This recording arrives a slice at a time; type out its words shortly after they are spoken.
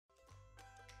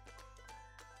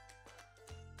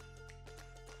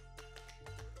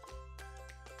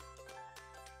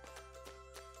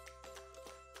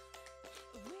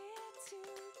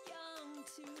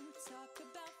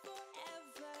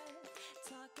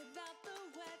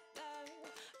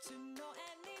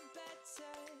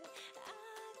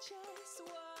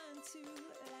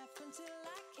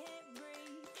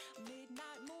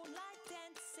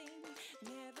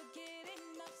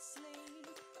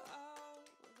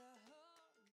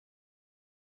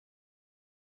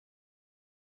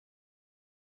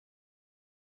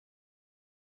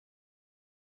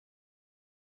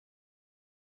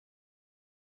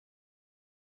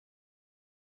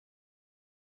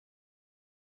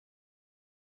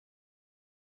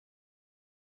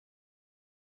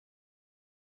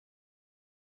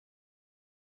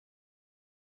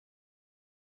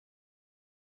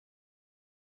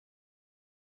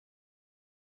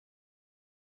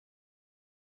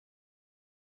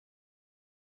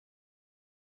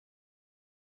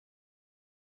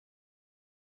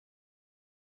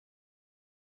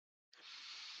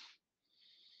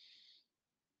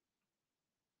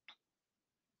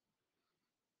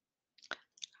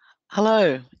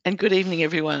Hello and good evening,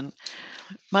 everyone.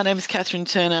 My name is Catherine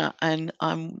Turner and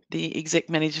I'm the Exec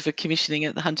Manager for Commissioning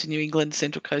at the Hunter New England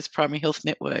Central Coast Primary Health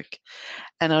Network.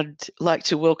 And I'd like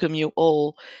to welcome you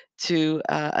all to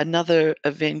another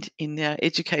event in our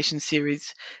education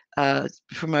series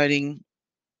assisting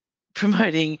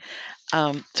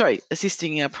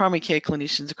our primary care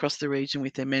clinicians across the region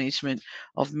with their management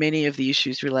of many of the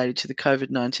issues related to the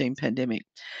COVID-19 pandemic.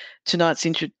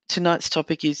 Tonight's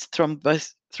topic is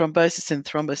thrombosis and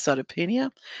thrombocytopenia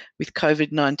with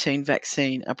COVID-19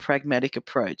 vaccine, a pragmatic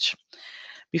approach.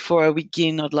 Before I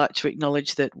begin, I'd like to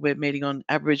acknowledge that we're meeting on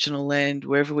Aboriginal land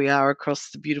wherever we are across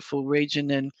the beautiful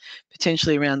region and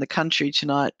potentially around the country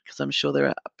tonight, because I'm sure there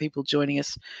are people joining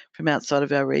us from outside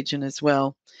of our region as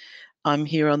well. I'm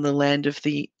here on the land of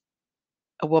the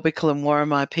Awabakal and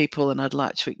Warramai people, and I'd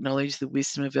like to acknowledge the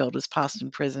wisdom of elders past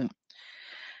and present.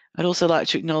 I'd also like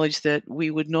to acknowledge that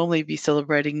we would normally be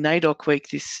celebrating NAIDOC Week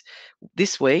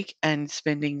this week and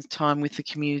spending time with the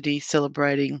community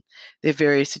celebrating their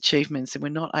various achievements, and we're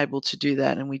not able to do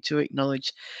that, and we do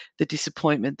acknowledge the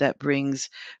disappointment that brings,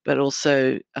 but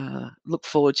also look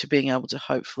forward to being able to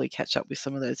hopefully catch up with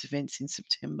some of those events in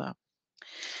September.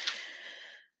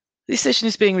 This session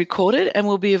is being recorded and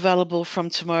will be available from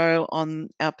tomorrow on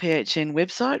our PHN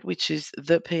website, which is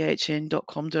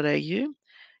thephn.com.au.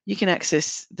 You can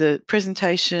access the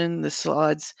presentation, the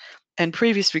slides, and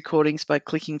previous recordings by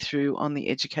clicking through on the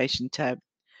Education tab.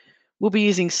 We'll be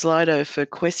using Slido for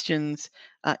questions,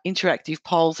 interactive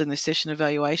polls, and the session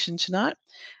evaluation tonight,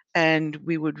 and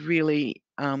we would really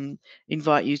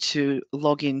invite you to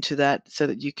log into that so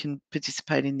that you can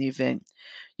participate in the event.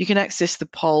 You can access the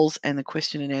polls and the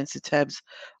question and answer tabs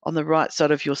on the right side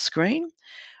of your screen,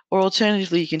 or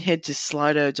alternatively, you can head to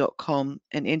slido.com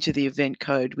and enter the event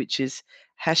code, which is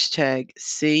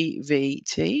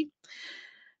 #CVT.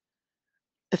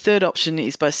 The third option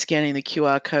is by scanning the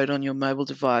QR code on your mobile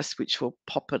device, which will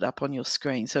pop it up on your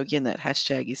screen. So again, that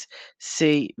hashtag is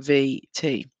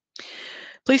CVT.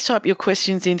 Please type your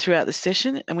questions in throughout the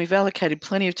session, and we've allocated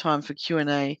plenty of time for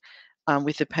Q&A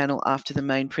with the panel after the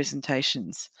main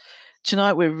presentations.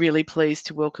 Tonight, we're really pleased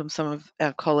to welcome some of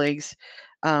our colleagues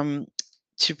to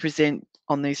present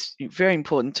on this very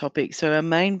important topic. So our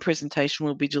main presentation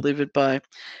will be delivered by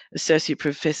Associate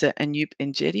Professor Anoop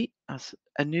Enjeti, who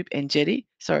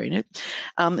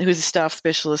is a staff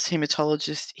specialist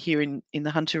haematologist here in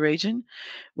the Hunter region.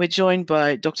 We're joined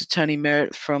by Dr. Tony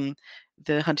Merritt from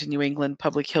the Hunter New England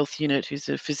Public Health Unit, who's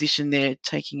a physician there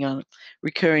taking a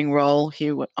recurring role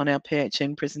here on our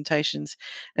PHN presentations,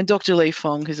 and Dr. Lee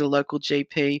Fong, who's a local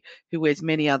GP who wears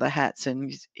many other hats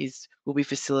and will be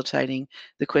facilitating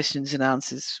the questions and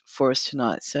answers for us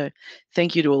tonight. So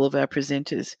thank you to all of our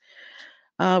presenters.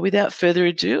 Without further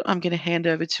ado, I'm going to hand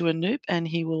over to Anoop, and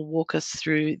he will walk us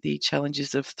through the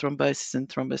challenges of thrombosis and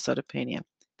thrombocytopenia.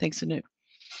 Thanks, Anoop.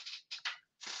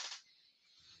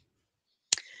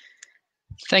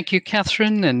 Thank you,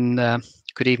 Catherine, and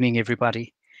good evening,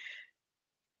 everybody.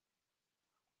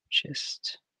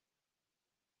 Just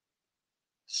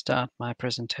start my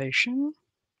presentation.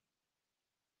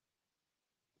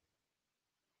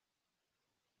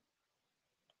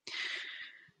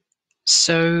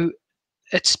 So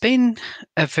it's been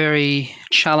a very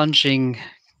challenging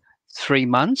 3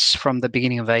 months from the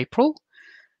beginning of April,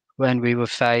 when we were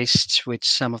faced with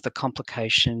some of the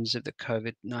complications of the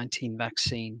COVID-19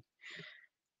 vaccine.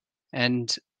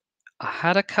 And I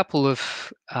had a couple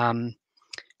of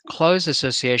close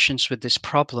associations with this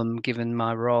problem, given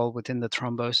my role within the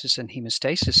Thrombosis and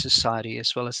Hemostasis Society,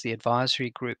 as well as the advisory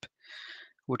group,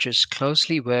 which has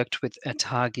closely worked with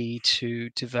ATAGI to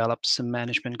develop some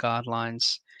management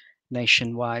guidelines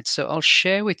nationwide. So I'll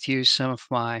share with you some of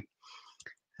my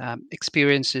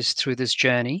experiences through this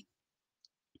journey,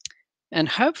 and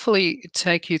hopefully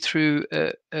take you through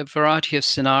a variety of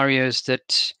scenarios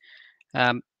that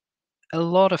a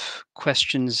lot of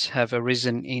questions have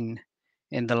arisen in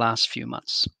the last few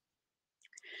months.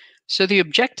 So the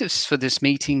objectives for this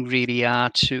meeting really are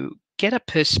to get a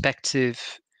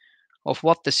perspective of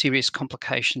what the serious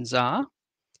complications are,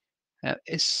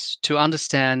 is to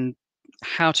understand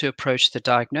how to approach the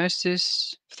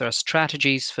diagnosis, if there are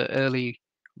strategies for early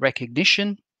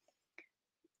recognition,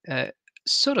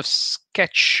 sort of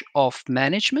sketch of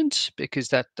management, because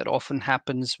that often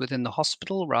happens within the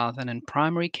hospital rather than in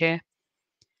primary care.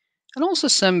 And also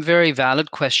some very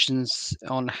valid questions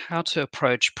on how to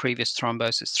approach previous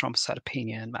thrombosis,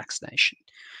 thrombocytopenia, and vaccination.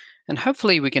 And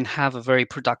hopefully we can have a very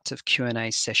productive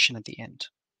Q&A session at the end.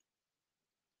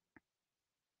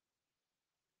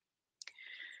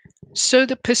 So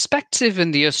the perspective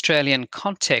in the Australian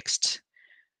context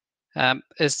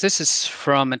is this is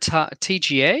from a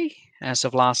TGA, as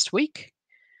of last week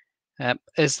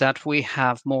is that we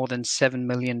have more than 7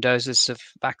 million doses of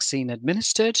vaccine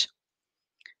administered.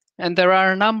 And there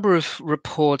are a number of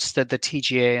reports that the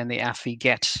TGA and the AFI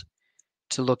get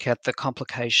to look at the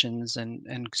complications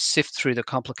and sift through the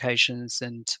complications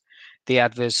and the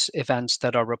adverse events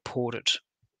that are reported.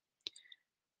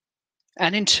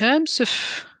 And in terms of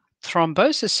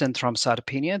thrombosis and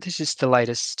thrombocytopenia, this is the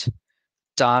latest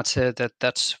data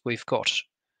that we've got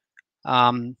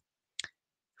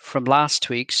from last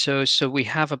week. So we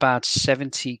have about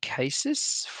 70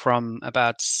 cases from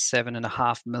about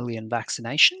 7.5 million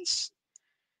vaccinations.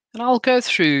 And I'll go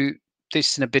through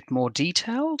this in a bit more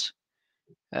detailed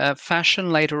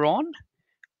fashion later on.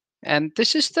 And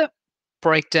this is the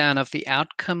breakdown of the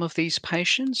outcome of these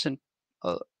patients, and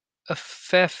a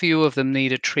fair few of them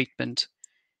needed treatment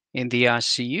in the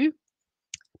ICU,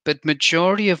 but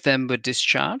majority of them were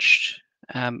discharged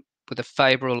with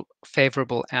a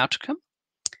favorable outcome.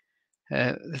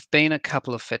 There have been a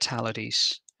couple of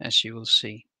fatalities, as you will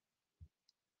see.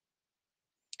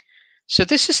 So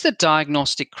this is the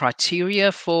diagnostic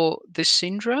criteria for this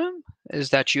syndrome, is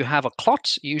that you have a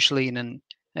clot, usually in an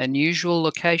unusual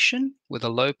location with a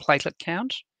low platelet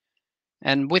count,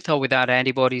 and with or without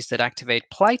antibodies that activate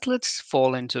platelets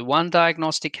fall into one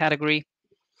diagnostic category.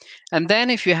 And then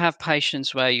if you have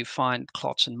patients where you find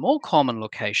clots in more common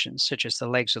locations, such as the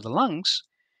legs or the lungs,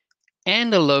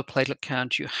 and a low platelet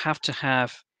count, you have to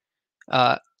have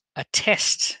a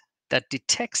test that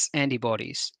detects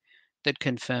antibodies that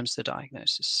confirms the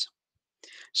diagnosis.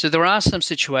 So there are some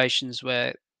situations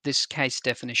where this case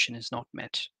definition is not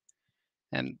met,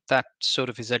 and that sort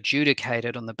of is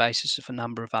adjudicated on the basis of a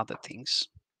number of other things.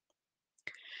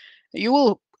 You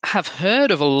will have heard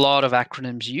of a lot of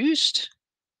acronyms used.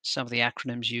 Some of the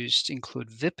acronyms used include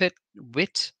VIPIT,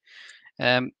 WIT.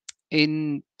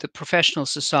 In the professional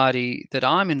society that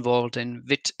I'm involved in,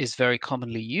 VIT is very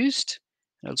commonly used.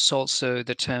 It's also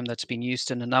the term that's been used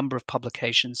in a number of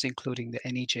publications, including the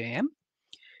NEJM,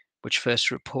 which first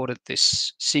reported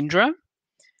this syndrome.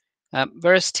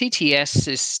 Whereas TTS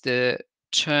is the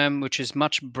term which is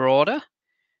much broader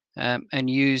and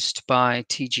used by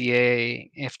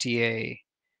TGA, FDA,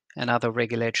 and other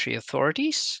regulatory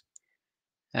authorities,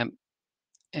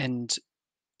 and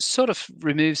sort of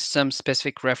removes some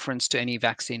specific reference to any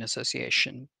vaccine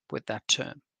association with that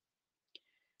term.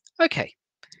 Okay,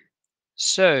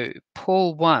 so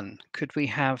poll 1, could we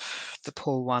have the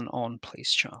poll 1 on,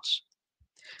 please, Charles?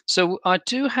 So I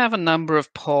do have a number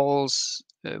of polls.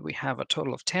 We have a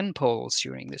total of 10 polls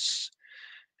during this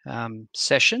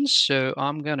session, so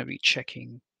I'm going to be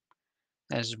checking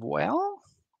as well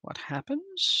what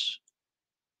happens.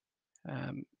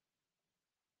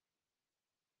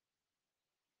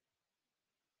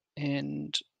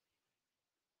 And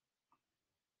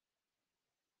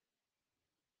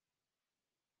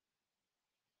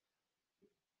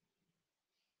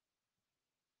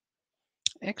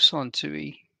excellent. Do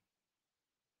we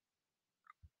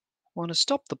want to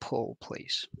stop the poll,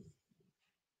 please?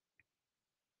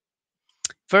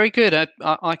 Very good.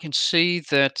 I can see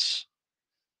that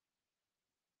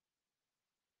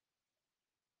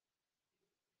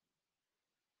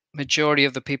majority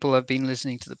of the people have been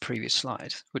listening to the previous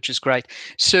slide, which is great.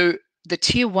 So the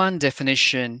tier 1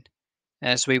 definition,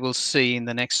 as we will see in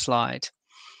the next slide,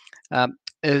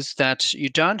 is that you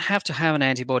don't have to have an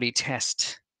antibody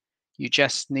test. You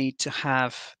just need to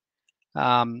have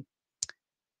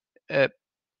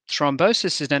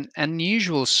thrombosis in an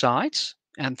unusual site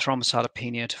and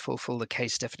thrombocytopenia to fulfill the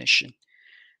case definition.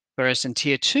 Whereas in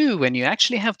tier 2, when you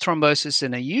actually have thrombosis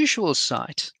in a usual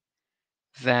site,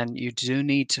 then you do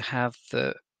need to have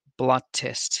the blood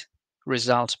test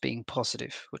result being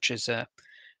positive, which is a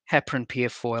heparin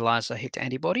P4 ELISA hit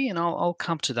antibody, and I'll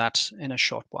come to that in a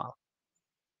short while.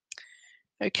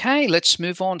 Okay, let's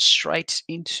move on straight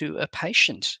into a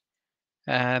patient.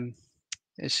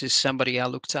 This is somebody I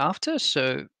looked after,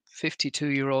 so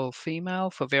 52-year-old female.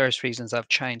 For various reasons, I've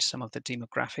changed some of the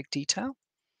demographic detail,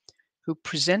 who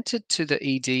presented to the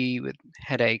ED with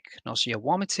headache, nausea,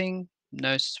 vomiting,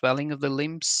 no swelling of the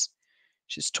limbs.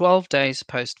 She's 12 days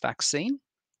post-vaccine,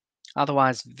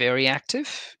 otherwise very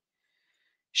active.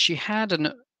 She had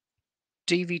an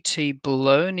DVT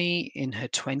below knee in her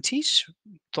 20s,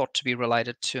 thought to be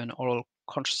related to an oral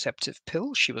contraceptive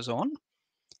pill she was on.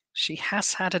 She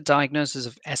has had a diagnosis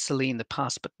of SLE in the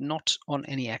past, but not on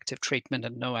any active treatment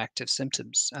and no active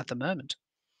symptoms at the moment.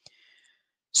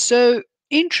 So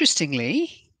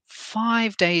interestingly,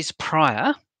 5 days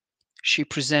prior, she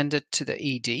presented to the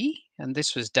ED, and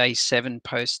this was day 7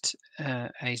 post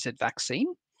AZ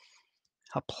vaccine.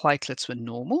 Her platelets were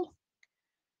normal.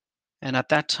 And at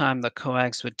that time, the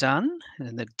coags were done,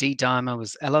 and the D-dimer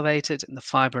was elevated, and the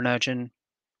fibrinogen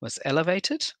was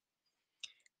elevated.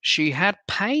 She had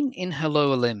pain in her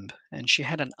lower limb, and she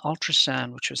had an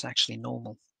ultrasound, which was actually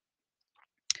normal.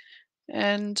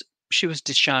 And she was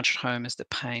discharged home as the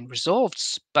pain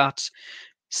resolved, but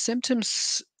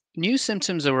new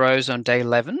symptoms arose on day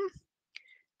 11.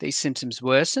 These symptoms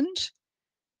worsened,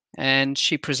 and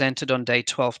she presented on day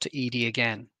 12 to ED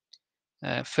again,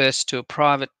 first to a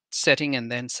private setting and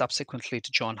then subsequently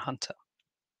to John Hunter.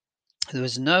 There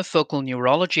was no focal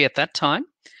neurology at that time,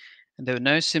 and there were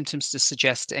no symptoms to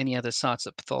suggest any other sites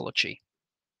of pathology.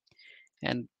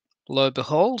 And lo and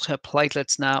behold, her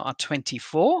platelets now are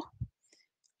 24.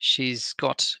 She's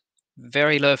got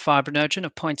very low fibrinogen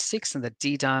of 0.6, and the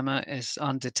D-dimer is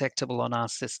undetectable on our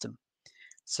system.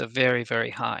 So very, very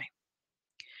high.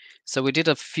 So we did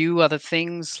a few other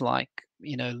things like,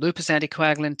 lupus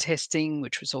anticoagulant testing,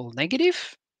 which was all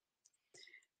negative.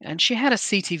 And she had a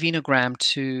CT venogram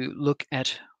to look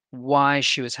at why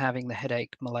she was having the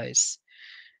headache, malaise,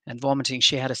 and vomiting.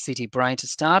 She had a CT brain to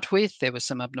start with. There were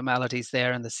some abnormalities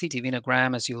there, and the CT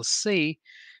venogram, as you'll see,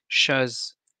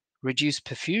 shows reduced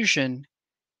perfusion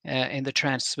in the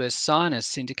transverse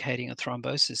sinus, indicating a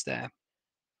thrombosis there.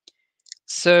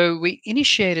 So we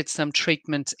initiated some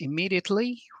treatment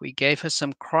immediately. We gave her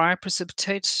some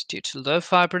cryoprecipitate due to low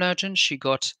fibrinogen. She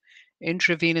got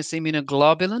intravenous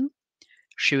immunoglobulin.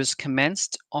 She was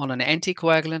commenced on an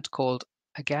anticoagulant called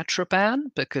agatroban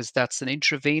because that's an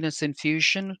intravenous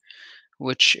infusion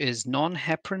which is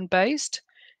non-heparin based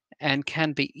and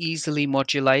can be easily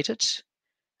modulated,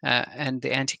 and the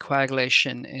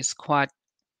anticoagulation is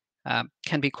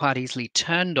can be quite easily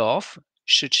turned off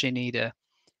should she need a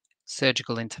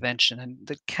surgical intervention, and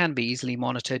that can be easily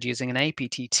monitored using an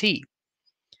APTT.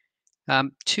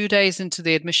 2 days into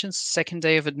the admission, second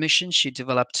day of admission, she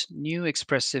developed new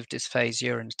expressive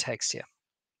dysphagia and ataxia.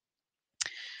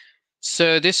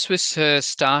 So this was her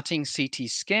starting CT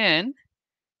scan,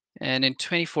 and in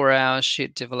 24 hours, she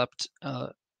had developed a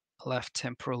left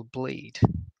temporal bleed.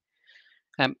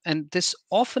 And this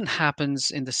often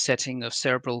happens in the setting of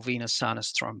cerebral venous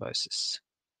sinus thrombosis.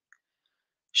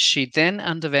 She then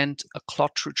underwent a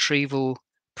clot retrieval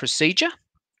procedure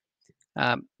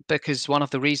because one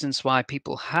of the reasons why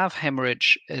people have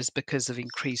hemorrhage is because of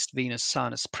increased venous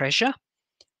sinus pressure,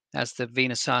 as the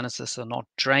venous sinuses are not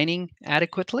draining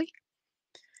adequately.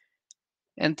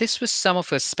 And this was some of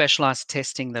her specialized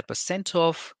testing that was sent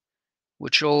off,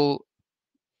 which all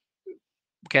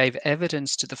gave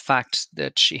evidence to the fact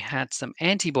that she had some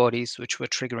antibodies which were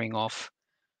triggering off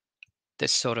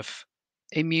this sort of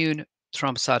immune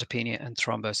thrombocytopenia and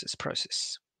thrombosis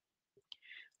process.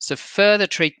 So further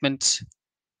treatment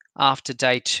after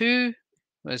day 2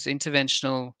 was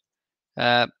interventional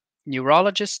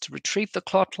neurologist to retrieve the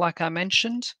clot, like I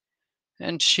mentioned,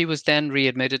 and she was then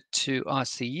readmitted to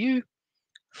ICU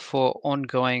for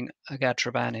ongoing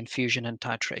agatroban infusion and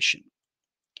titration.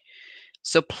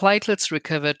 So platelets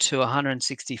recovered to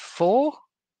 164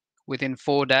 within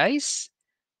 4 days.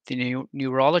 The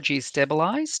neurology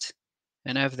stabilized,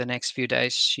 and over the next few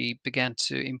days, she began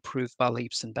to improve by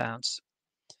leaps and bounds.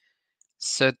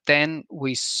 So then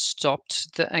we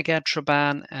stopped the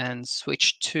agatroban and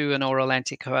switched to an oral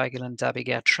anticoagulant,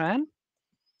 dabigatran.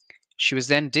 She was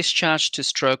then discharged to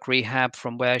stroke rehab,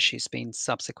 from where she's been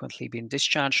subsequently been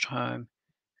discharged home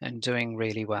and doing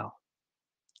really well.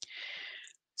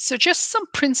 So just some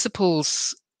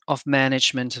principles of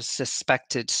management of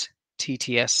suspected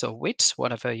TTS or WIT,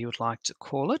 whatever you would like to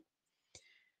call it,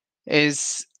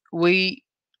 is we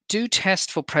do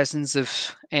test for presence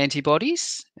of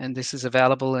antibodies, and this is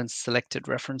available in selected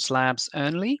reference labs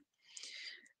only.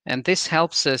 And this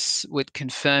helps us with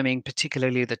confirming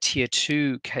particularly the tier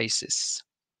 2 cases.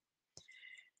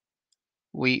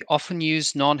 We often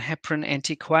use non-heparin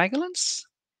anticoagulants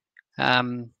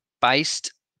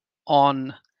based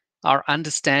on our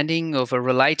understanding of a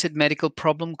related medical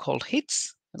problem called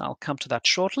HITS, and I'll come to that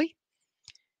shortly.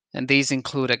 And these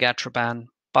include agatroban,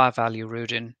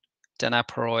 bivalirudin,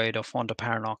 danaparoid, or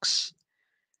fondaparinux,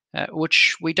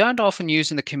 which we don't often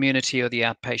use in the community or the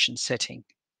outpatient setting,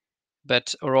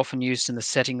 but are often used in the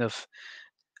setting of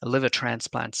a liver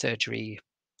transplant surgery,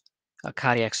 a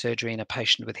cardiac surgery in a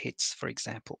patient with HITS, for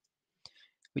example.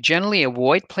 We generally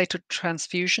avoid platelet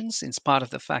transfusions in spite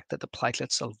of the fact that the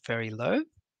platelets are very low,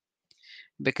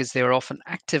 because they're often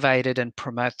activated and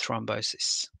promote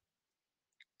thrombosis.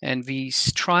 And we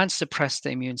try and suppress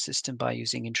the immune system by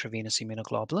using intravenous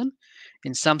immunoglobulin.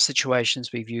 In some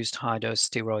situations, we've used high-dose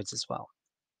steroids as well.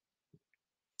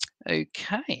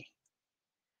 Okay.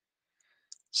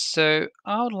 So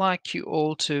I would like you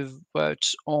all to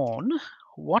vote on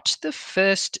what the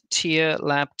first tier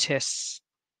lab tests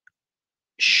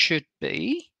should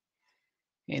be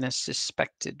in a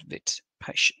suspected VIT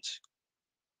patient.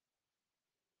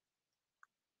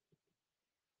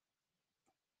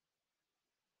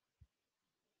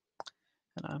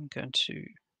 And I'm going to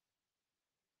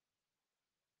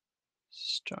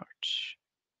start.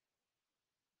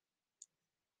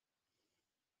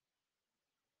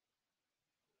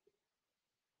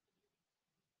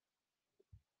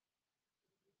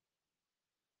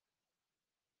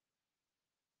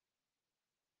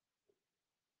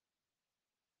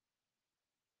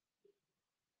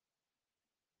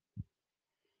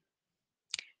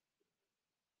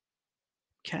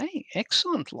 Okay,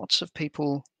 excellent. Lots of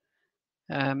people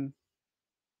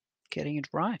getting it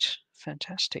right.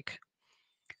 Fantastic.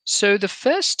 So the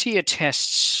first tier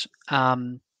tests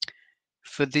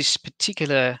for this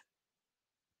particular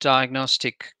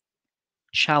diagnostic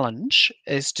challenge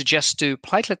is to just do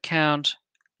platelet count,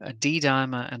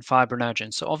 D-dimer, and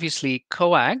fibrinogen. So obviously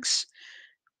coags,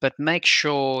 but make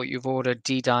sure you've ordered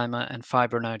D-dimer and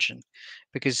fibrinogen,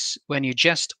 because when you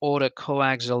just order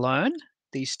coags alone,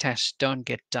 these tests don't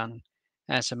get done,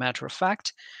 as a matter of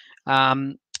fact.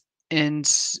 And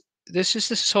this is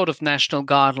the sort of national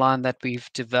guideline that we've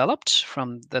developed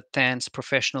from the THANS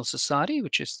Professional Society,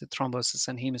 which is the Thrombosis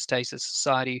and Hemostasis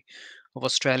Society of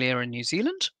Australia and New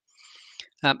Zealand.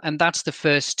 And that's the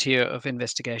first tier of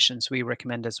investigations we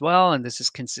recommend as well. And this is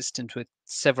consistent with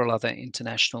several other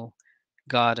international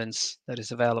guidance that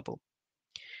is available.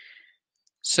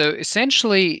 So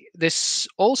essentially, this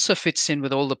also fits in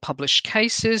with all the published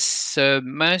cases. So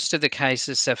most of the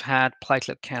cases have had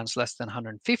platelet counts less than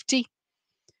 150,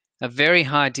 a very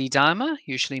high D-dimer,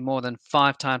 usually more than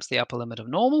 5 times the upper limit of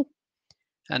normal,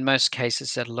 and most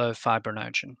cases at low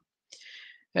fibrinogen.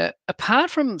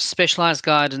 Apart from specialized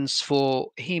guidance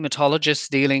for hematologists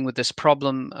dealing with this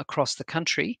problem across the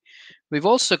country, we've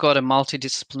also got a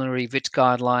multidisciplinary VIT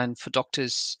guideline for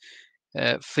doctors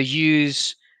for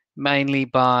use mainly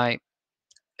by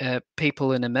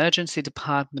people in emergency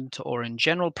department or in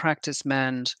general practice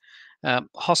manned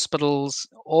hospitals,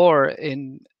 or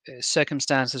in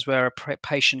circumstances where a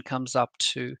patient comes up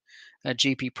to a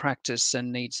GP practice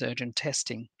and needs urgent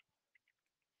testing.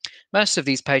 Most of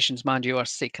these patients, mind you, are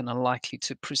sick and unlikely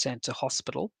to present to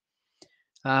hospital.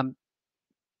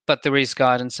 But there is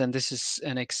guidance, and this is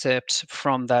an excerpt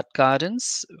from that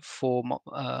guidance for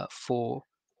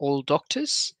all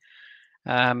doctors.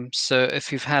 So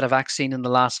if you've had a vaccine in the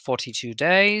last 42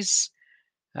 days,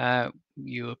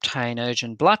 you obtain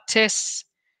urgent blood tests.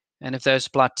 And if those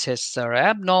blood tests are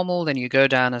abnormal, then you go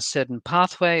down a certain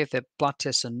pathway. If the blood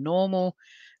tests are normal,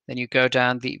 then you go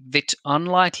down the VIT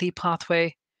unlikely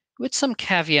pathway, with some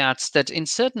caveats that in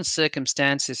certain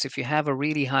circumstances, if you have a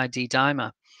really high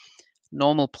D-dimer,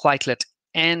 normal platelet,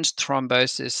 and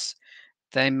thrombosis,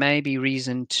 there may be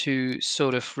reason to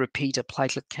sort of repeat a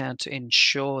platelet count to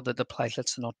ensure that the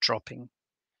platelets are not dropping.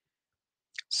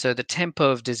 So the tempo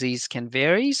of disease can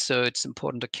vary, so it's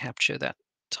important to capture that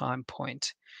time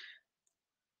point.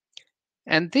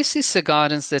 And this is the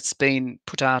guidance that's been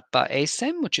put out by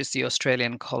ASEM, which is the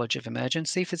Australian College of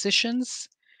Emergency Physicians,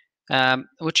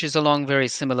 which is along very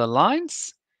similar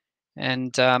lines,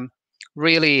 and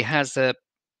really has a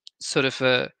sort of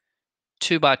a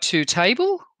 2x2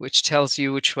 table, which tells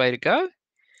you which way to go.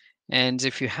 And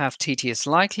if you have TTS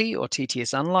likely or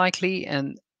TTS unlikely,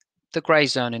 and the gray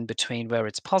zone in between where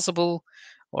it's possible,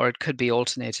 or it could be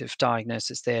alternative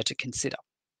diagnosis there to consider.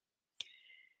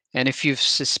 And if you've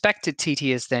suspected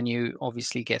TTS, then you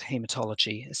obviously get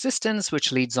hematology assistance,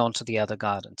 which leads on to the other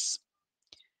guidance.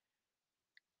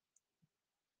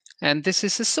 And this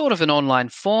is a sort of an online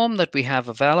form that we have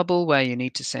available where you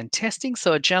need to send testing.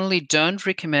 So I generally don't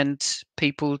recommend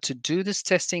people to do this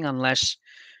testing unless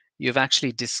you've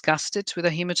actually discussed it with a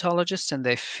hematologist and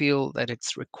they feel that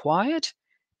it's required,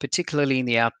 particularly in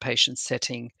the outpatient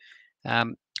setting.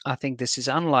 I think this is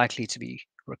unlikely to be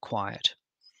required.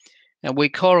 And we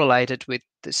correlate it with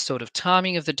the sort of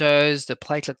timing of the dose, the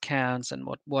platelet counts, and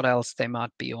what else they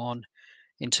might be on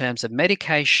in terms of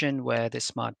medication where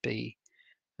this might be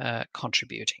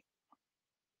contributing.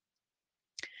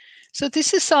 So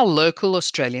this is our local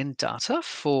Australian data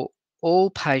for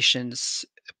all patients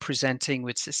presenting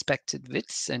with suspected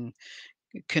VITs and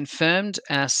confirmed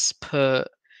as per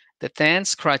the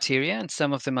THANS criteria, and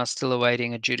some of them are still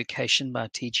awaiting adjudication by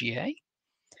TGA.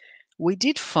 We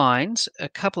did find a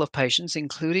couple of patients,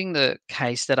 including the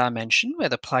case that I mentioned, where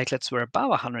the platelets were above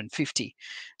 150.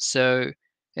 So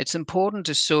it's important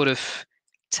to sort of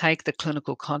take the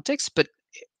clinical context, but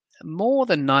more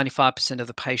than 95% of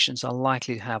the patients are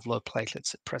likely to have low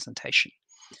platelets at presentation.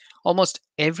 Almost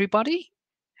everybody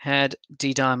had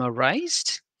D-dimer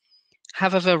raised.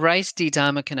 However, raised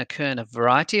D-dimer can occur in a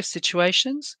variety of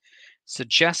situations. So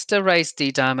just a raised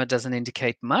D-dimer doesn't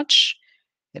indicate much.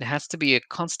 It has to be a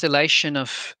constellation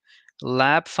of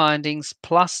lab findings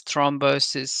plus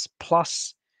thrombosis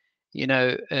plus,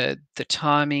 the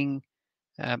timing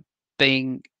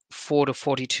being 4 to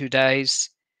 42 days,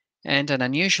 and an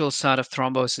unusual site of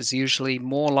thrombosis is usually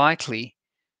more likely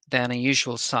than a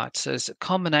usual site. So it's a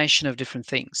combination of different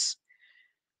things.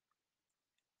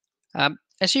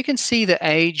 As you can see, the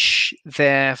age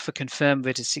there for confirmed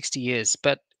VIT is 60 years,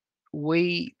 but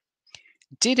we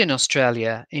did in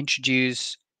Australia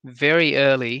introduce very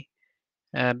early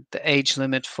the age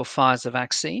limit for Pfizer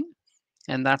vaccine,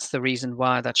 and that's the reason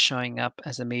why that's showing up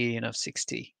as a median of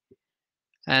 60.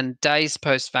 And days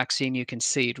post-vaccine, you can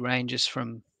see it ranges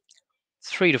from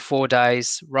 3 to 4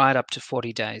 days right up to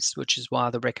 40 days, which is why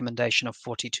the recommendation of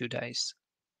 42 days.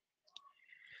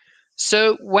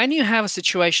 So when you have a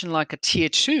situation like a tier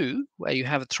 2, where you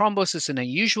have a thrombosis in a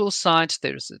usual site,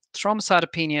 there's a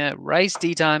thrombocytopenia, raised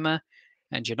D-dimer,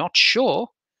 and you're not sure,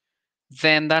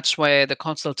 then that's where the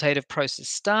consultative process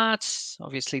starts.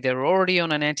 Obviously, they're already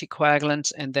on an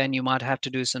anticoagulant, and then you might have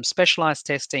to do some specialized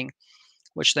testing,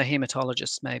 which the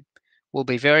hematologists will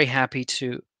be very happy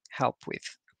to help with.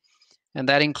 And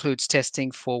that includes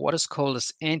testing for what is called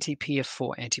as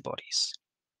anti-PF4 antibodies.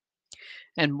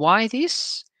 And why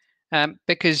this?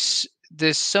 Because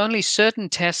there's only certain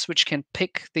tests which can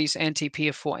pick these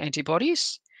anti-PF4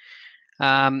 antibodies.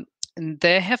 And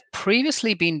they have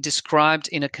previously been described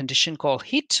in a condition called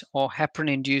HIT, or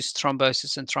heparin-induced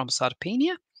thrombosis and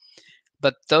thrombocytopenia.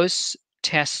 But those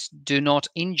tests do not,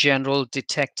 in general,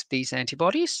 detect these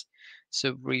antibodies.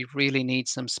 So we really need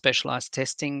some specialized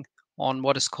testing on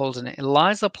what is called an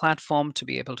ELISA platform to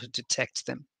be able to detect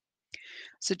them.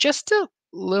 So just a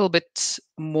little bit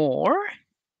more.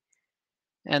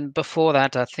 And before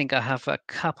that, I think I have a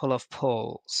couple of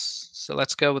polls. So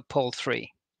let's go with poll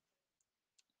 3.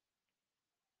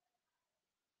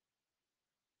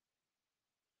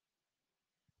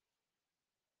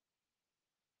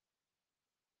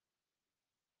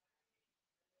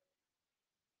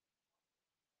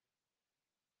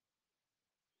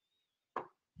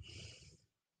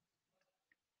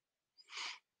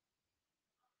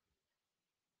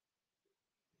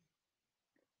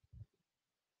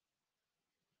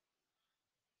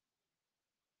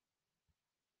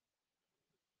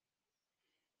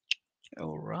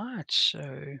 All right,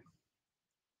 so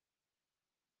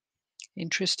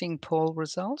interesting poll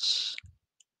results.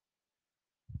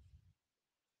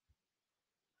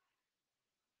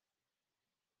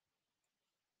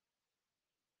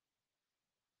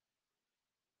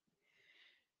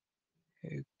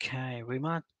 Okay, we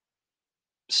might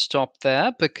stop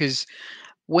there because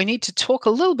we need to talk a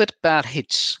little bit about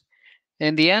hits.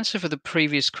 And the answer for the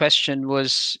previous question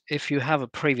was if you have a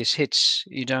previous hits,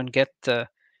 you don't get the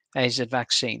AZ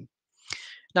vaccine.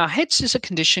 Now, HITS is a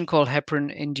condition called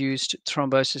heparin-induced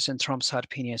thrombosis and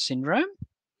thrombocytopenia syndrome.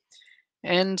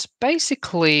 And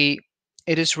basically,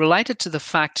 it is related to the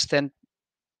fact that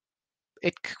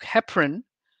heparin,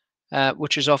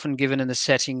 which is often given in the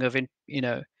setting of,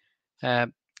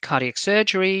 cardiac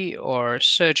surgery or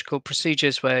surgical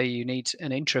procedures where you need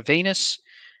an intravenous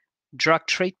drug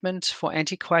treatment for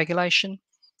anticoagulation,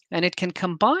 and it can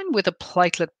combine with a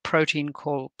platelet protein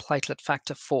called platelet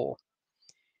factor 4.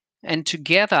 And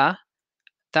together,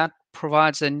 that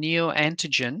provides a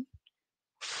neoantigen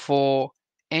for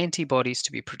antibodies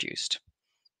to be produced.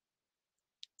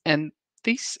 And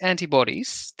these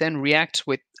antibodies then react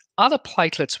with other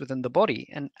platelets within the body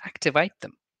and activate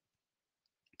them.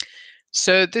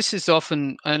 So this is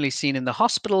often only seen in the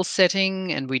hospital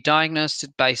setting, and we diagnosed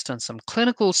it based on some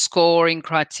clinical scoring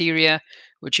criteria,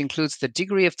 which includes the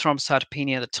degree of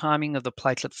thrombocytopenia, the timing of the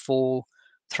platelet fall,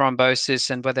 thrombosis,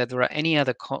 and whether there are any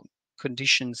other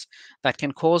conditions that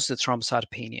can cause the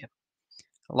thrombocytopenia,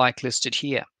 like listed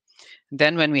here.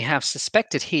 Then when we have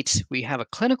suspected HIT, we have a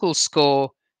clinical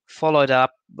score followed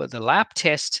up with a lab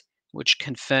test, which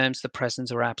confirms the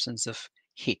presence or absence of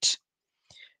HIT.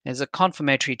 There's a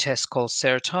confirmatory test called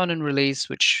serotonin release,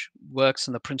 which works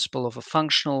on the principle of a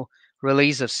functional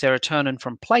release of serotonin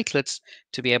from platelets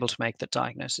to be able to make the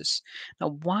diagnosis.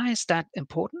 Now, why is that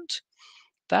important?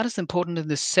 That is important in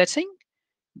this setting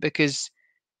because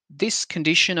this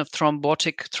condition of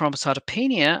thrombotic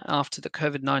thrombocytopenia after the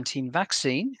COVID-19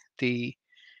 vaccine, the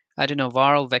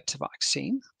adenoviral vector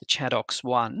vaccine, the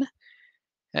ChAdOx1,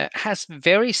 has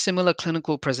very similar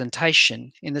clinical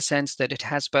presentation in the sense that it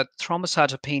has both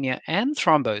thrombocytopenia and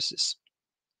thrombosis.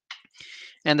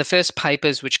 And the first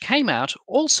papers which came out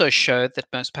also showed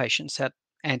that most patients had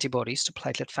antibodies to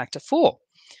platelet factor 4.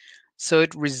 So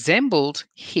it resembled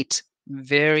HIT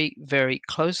very, very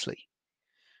closely,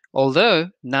 although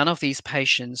none of these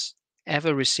patients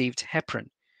ever received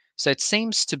heparin. So it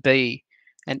seems to be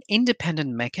an independent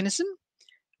mechanism,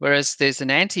 whereas there's an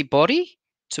antibody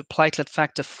to platelet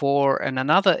factor 4 and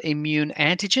another immune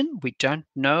antigen. We don't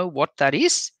know what that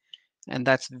is. And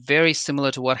that's very similar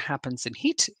to what happens in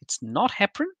HIT. It's not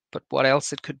heparin, but what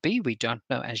else it could be, we don't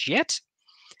know as yet.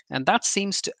 And that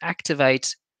seems to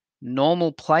activate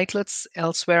normal platelets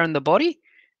elsewhere in the body,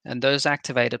 and those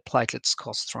activated platelets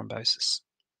cause thrombosis.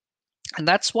 And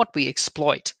that's what we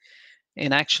exploit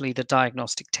in actually the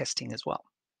diagnostic testing as well.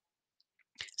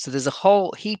 So there's a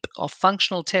whole heap of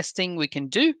functional testing we can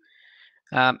do,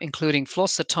 including flow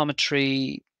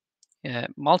cytometry,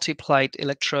 multiplate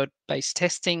electrode-based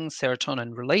testing,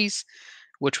 serotonin release,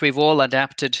 which we've all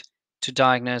adapted to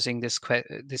diagnosing this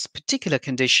particular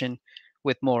condition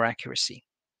with more accuracy.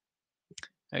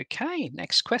 Okay,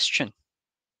 next question.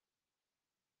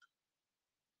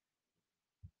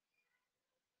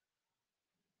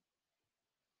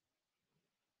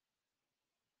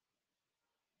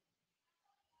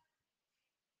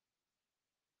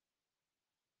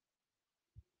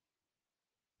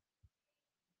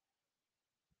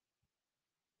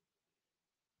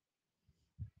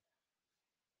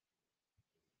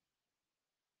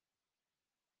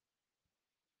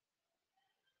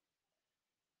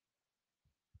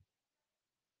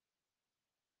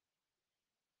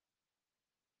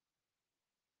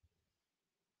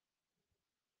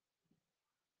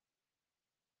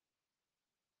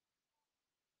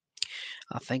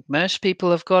 I think most people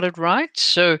have got it right.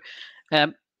 So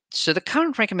the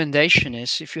current recommendation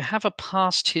is if you have a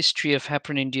past history of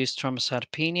heparin-induced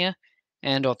thrombocytopenia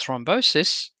and or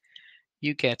thrombosis,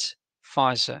 you get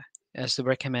Pfizer as the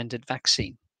recommended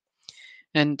vaccine.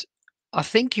 And I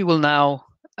think you will now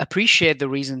appreciate the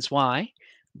reasons why,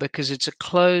 because it's a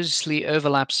closely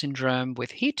overlapped syndrome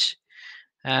with HIT,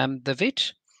 the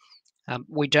VIT.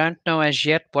 We don't know as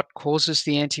yet what causes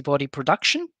the antibody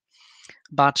production,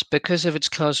 but because of its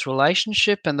close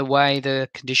relationship and the way the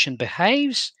condition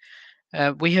behaves,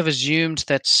 we have assumed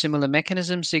that similar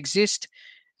mechanisms exist,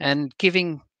 and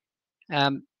giving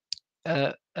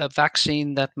a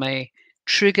vaccine that may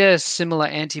trigger similar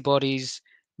antibodies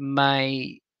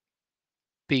may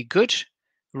be good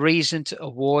reason to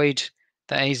avoid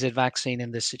the AZ vaccine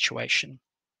in this situation.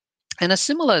 And a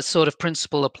similar sort of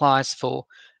principle applies for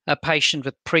a patient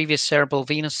with previous cerebral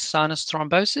venous sinus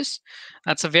thrombosis.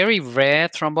 That's a very rare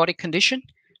thrombotic condition.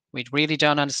 We really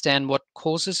don't understand what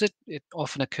causes it. It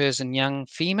often occurs in young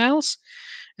females,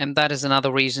 and that is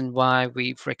another reason why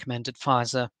we've recommended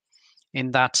Pfizer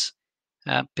in that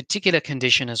particular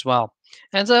condition as well.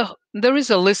 And so there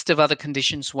is a list of other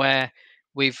conditions where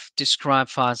we've described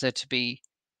Pfizer to be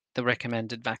the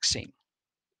recommended vaccine.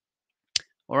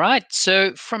 All right,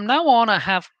 so from now on, I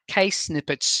have case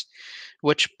snippets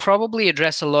which probably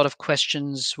address a lot of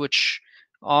questions which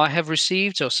I have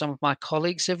received or some of my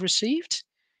colleagues have received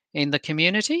in the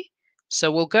community.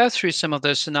 So we'll go through some of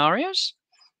those scenarios,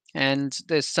 and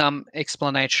there's some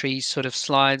explanatory sort of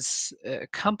slides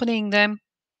accompanying them.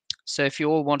 So if you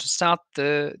all want to start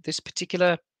this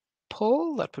particular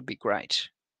poll, that would be great.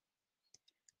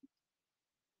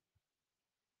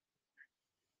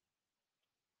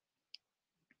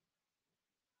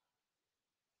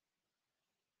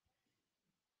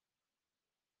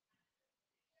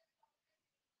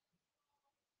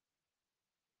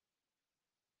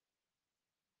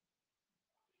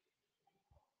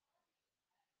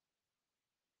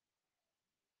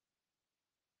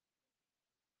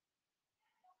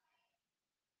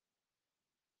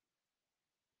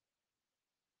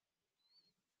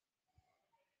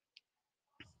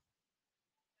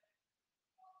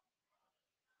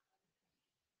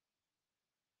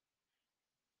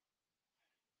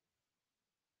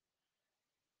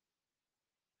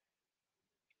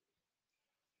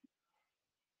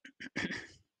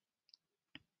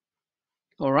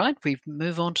 All right, we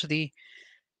move on to the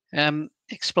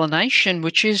explanation,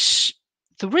 which is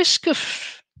the risk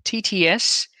of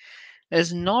TTS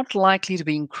is not likely to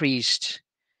be increased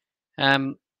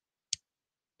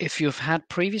if you've had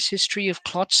previous history of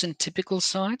clots in typical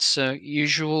sites, so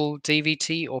usual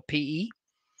DVT or PE.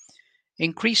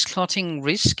 Increased clotting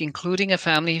risk, including a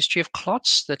family history of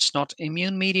clots that's not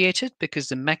immune mediated, because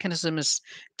the mechanism is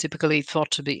typically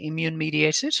thought to be immune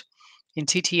mediated in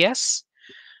TTS.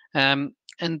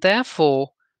 And therefore,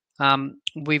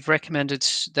 we've recommended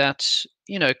that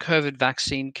COVID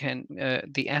vaccine can,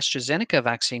 the AstraZeneca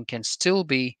vaccine can still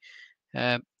be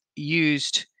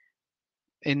used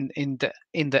in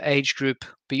the age group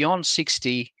beyond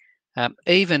 60,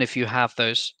 even if you have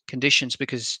those conditions,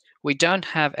 because we don't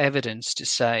have evidence to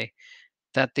say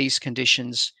that these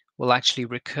conditions will actually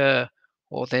recur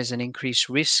or there's an increased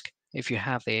risk if you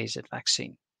have the AZ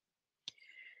vaccine.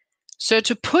 So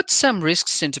to put some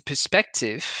risks into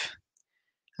perspective,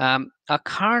 our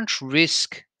current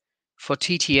risk for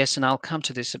TTS, and I'll come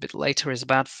to this a bit later, is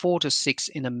about 4 to 6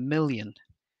 in a million.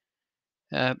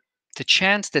 The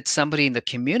chance that somebody in the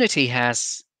community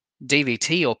has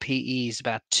DVT or PE is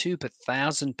about 2 per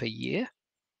 1,000 per year.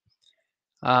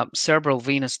 Cerebral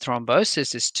venous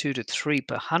thrombosis is 2 to 3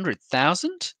 per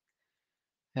 100,000.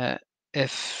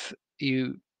 If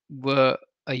you were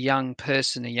a young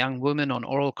person, a young woman on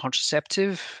oral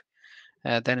contraceptive,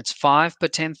 then it's 5 per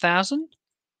 10,000.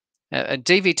 A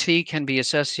DVT can be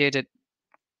associated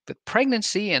with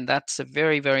pregnancy, and that's a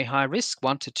very, very high risk,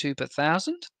 1 to 2 per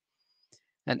 1,000.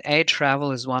 And air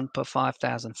travel is 1 per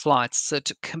 5,000 flights. So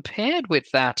compared with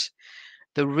that,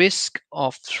 the risk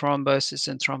of thrombosis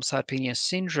and thrombocytopenia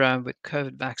syndrome with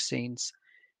COVID vaccines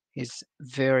is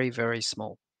very, very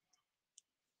small.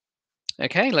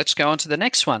 Okay, let's go on to the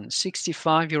next one.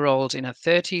 65-year-old in her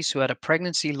 30s who had a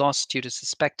pregnancy loss due to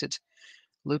suspected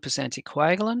lupus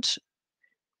anticoagulant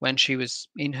when she was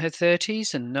in her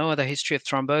 30s and no other history of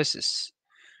thrombosis.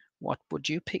 What would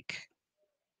you pick?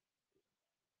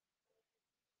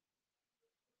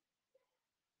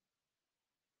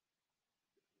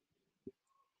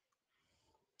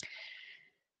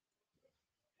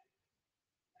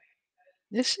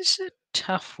 This is a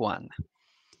tough one.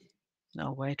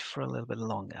 I'll wait for a little bit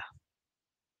longer.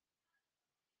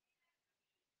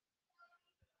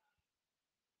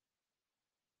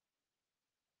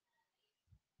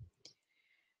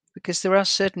 Because there are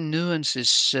certain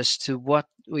nuances as to what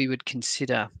we would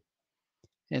consider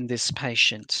in this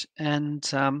patient. And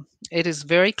it is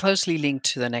very closely linked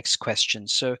to the next question.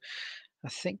 So I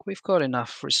think we've got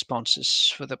enough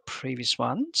responses for the previous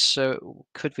one. So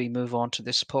could we move on to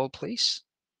this poll, please?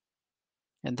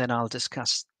 And then I'll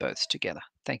discuss both together.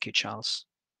 Thank you, Charles.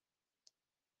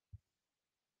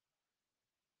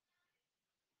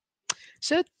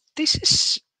 So this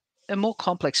is a more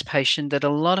complex patient that a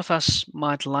lot of us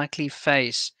might likely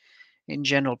face in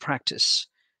general practice.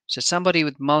 So somebody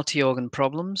with multi-organ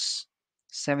problems,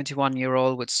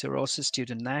 71-year-old with cirrhosis due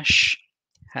to NASH,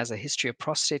 has a history of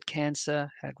prostate cancer,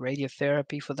 had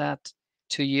radiotherapy for that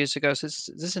 2 years ago. So this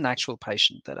is an actual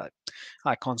patient that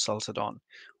I consulted on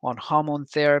hormone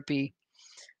therapy,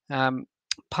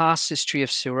 past history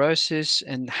of cirrhosis,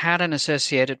 and had an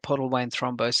associated portal vein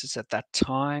thrombosis at that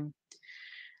time.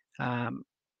 And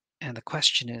the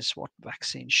question is, what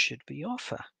vaccine should we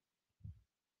offer?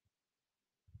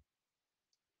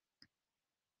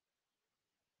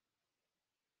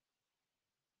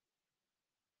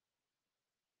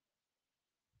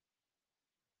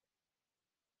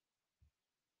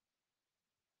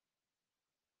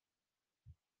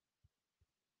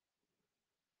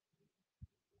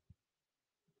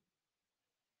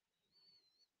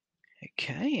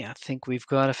 Okay, I think we've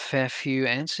got a fair few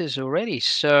answers already.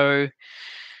 So,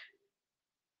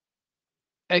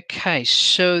 okay,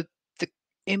 so the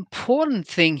important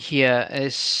thing here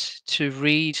is to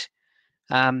read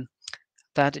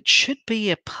that it should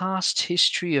be a past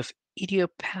history of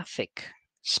idiopathic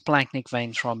splanchnic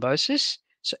vein thrombosis.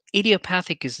 So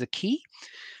idiopathic is the key.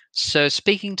 So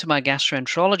speaking to my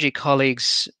gastroenterology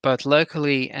colleagues, both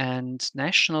locally and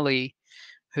nationally,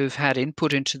 who've had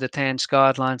input into the TANS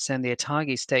guidelines and the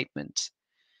ATAGI statement,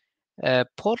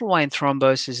 portal vein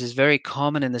thrombosis is very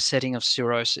common in the setting of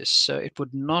cirrhosis, so it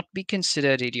would not be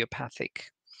considered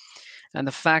idiopathic. And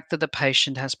the fact that the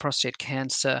patient has prostate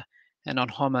cancer and on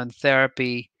hormone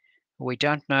therapy, we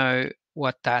don't know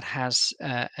what that has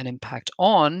an impact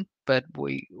on, but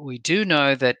we do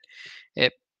know that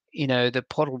the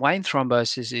portal vein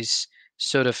thrombosis is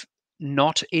sort of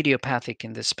not idiopathic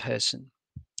in this person.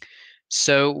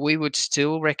 So we would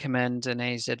still recommend an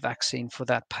AZ vaccine for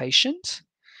that patient.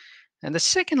 And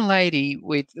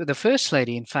the first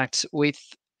lady, in fact, with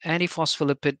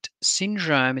antiphospholipid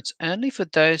syndrome, it's only for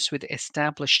those with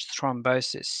established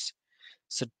thrombosis.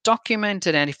 So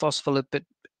documented antiphospholipid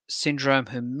syndrome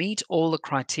who meet all the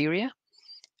criteria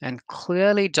and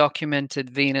clearly documented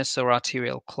venous or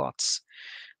arterial clots.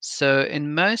 So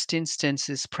in most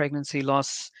instances, pregnancy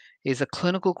loss is a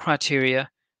clinical criteria,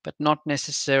 but not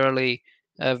necessarily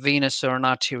a venous or an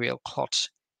arterial clot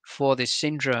for this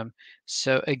syndrome.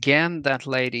 So again, that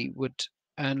lady would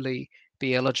only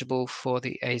be eligible for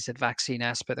the AZ vaccine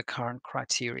as per the current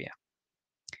criteria.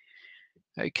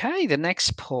 Okay, the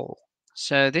next poll.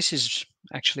 So this is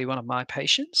actually one of my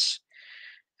patients.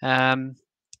 The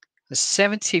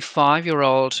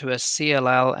 75-year-old who has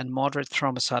CLL and moderate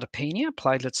thrombocytopenia,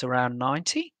 platelets around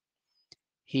 90.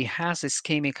 He has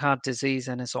ischemic heart disease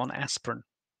and is on aspirin.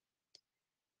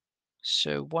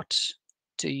 So what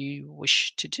do you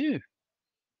wish to do?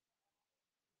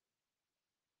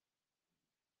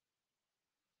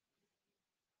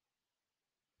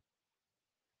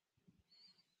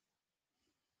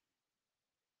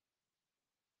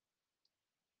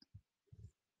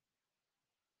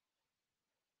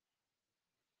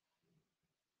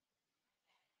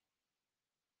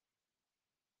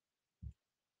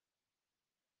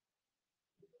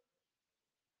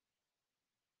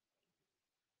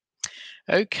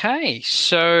 Okay,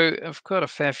 so I've got a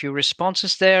fair few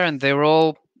responses there, and they're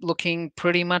all looking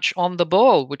pretty much on the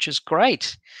ball, which is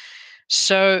great.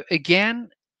 So again,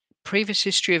 previous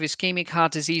history of ischemic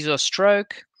heart disease or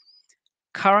stroke,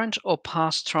 current or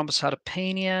past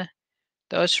thrombocytopenia,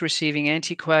 those receiving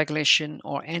anticoagulation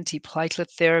or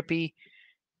antiplatelet therapy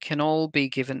can all be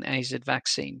given AZ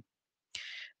vaccine.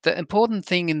 The important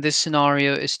thing in this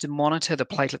scenario is to monitor the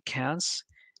platelet counts.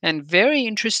 And very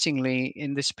interestingly,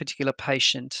 in this particular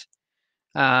patient,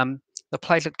 the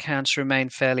platelet counts remain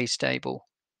fairly stable,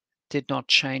 did not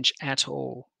change at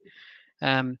all.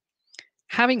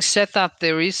 Having said that,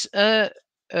 there is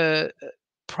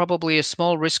probably a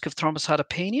small risk of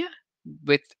thrombocytopenia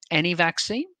with any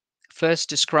vaccine. First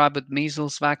described with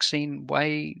measles vaccine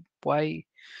way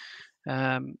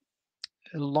a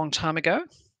long time ago,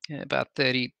 about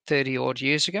 30 odd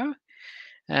years ago.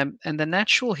 And the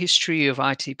natural history of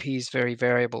ITP is very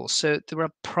variable. So there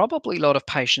are probably a lot of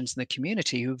patients in the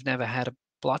community who've never had a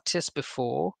blood test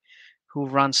before, who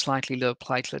run slightly low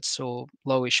platelets or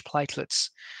lowish platelets,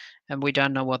 and we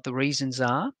don't know what the reasons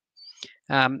are.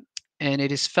 And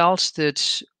it is felt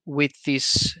that with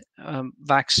this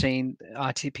vaccine,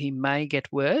 ITP may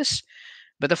get worse.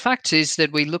 But the fact is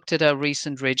that we looked at our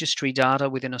recent registry data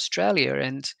within Australia,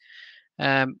 and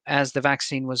as the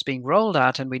vaccine was being rolled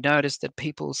out, and we noticed that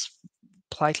people's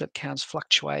platelet counts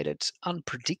fluctuated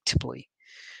unpredictably.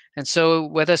 And so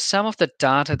whether some of the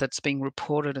data that's being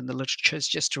reported in the literature is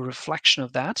just a reflection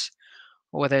of that,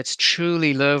 or whether it's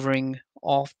truly lowering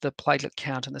of the platelet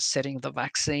count in the setting of the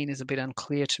vaccine is a bit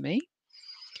unclear to me.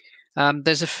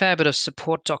 There's a fair bit of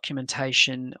support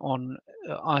documentation on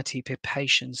ITP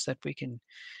patients that we can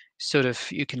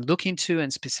you can look into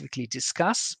and specifically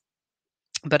discuss.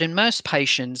 But in most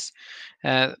patients,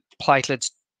 platelets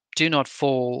do not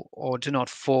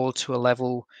fall to a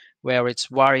level where it's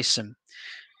worrisome.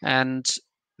 And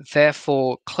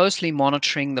therefore, closely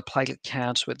monitoring the platelet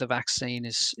counts with the vaccine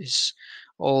is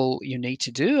all you need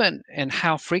to do. And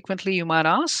how frequently, you might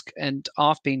ask. And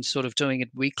I've been sort of doing it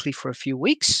weekly for a few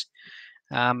weeks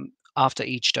after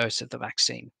each dose of the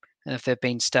vaccine. And if they've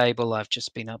been stable, I've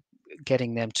just been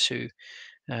getting them to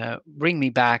ring me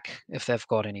back if they've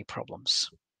got any problems.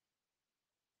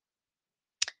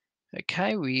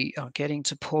 Okay, we are getting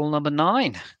to poll number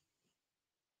 9.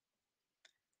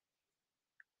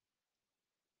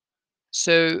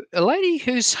 So a lady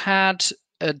who's had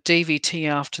a DVT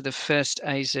after the first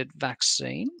AZ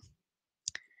vaccine,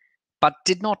 but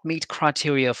did not meet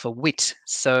criteria for WIT.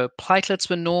 So platelets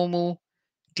were normal,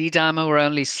 D-dimer were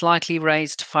only slightly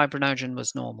raised, fibrinogen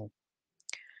was normal.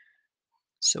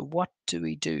 So what do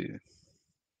we do?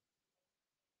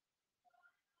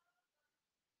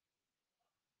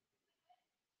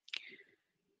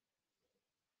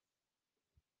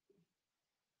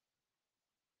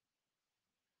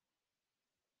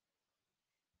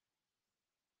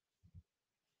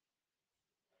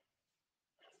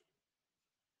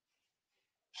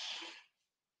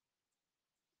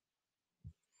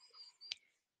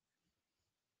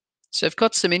 So I've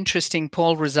got some interesting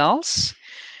poll results.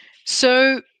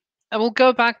 So I will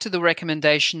go back to the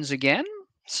recommendations again.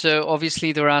 So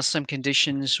obviously there are some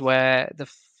conditions where the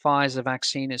Pfizer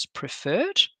vaccine is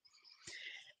preferred.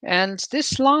 And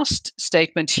this last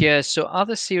statement here, so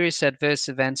other serious adverse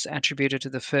events attributed to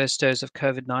the first dose of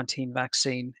COVID-19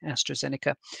 vaccine,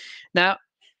 AstraZeneca. Now,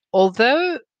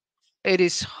 although it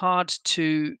is hard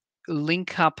to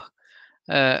link up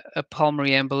a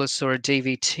pulmonary embolus or a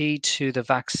DVT to the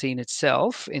vaccine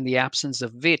itself in the absence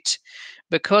of VIT,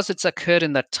 because it's occurred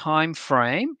in that time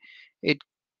frame, it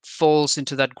falls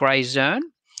into that gray zone.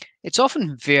 It's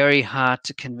often very hard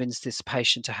to convince this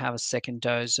patient to have a second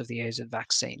dose of the AZ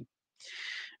vaccine.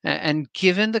 And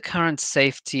given the current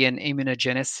safety and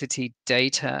immunogenicity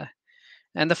data,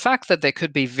 and the fact that there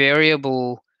could be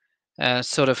variable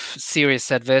sort of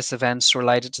serious adverse events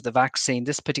related to the vaccine,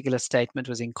 this particular statement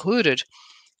was included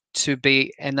to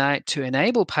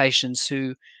enable patients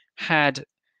who had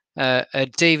a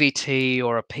DVT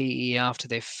or a PE after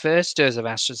their first dose of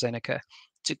AstraZeneca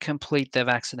to complete their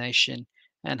vaccination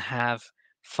and have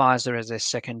Pfizer as their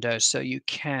second dose. So you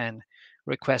can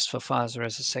request for Pfizer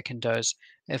as a second dose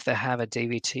if they have a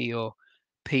DVT or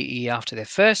PE after their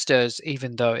first dose,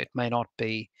 even though it may not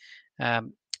be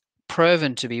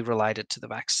proven to be related to the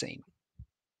vaccine,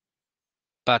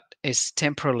 but is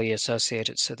temporally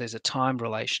associated. So there's a time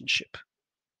relationship.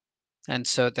 And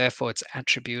so therefore it's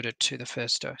attributed to the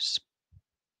first dose.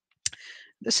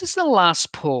 This is the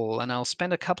last poll, and I'll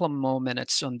spend a couple of more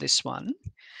minutes on this one.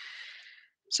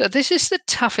 So this is the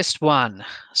toughest one.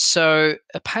 So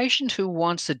a patient who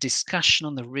wants a discussion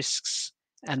on the risks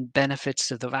and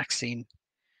benefits of the vaccine,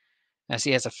 as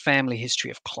he has a family history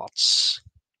of clots.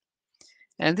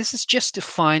 And this is just to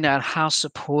find out how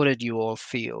supported you all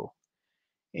feel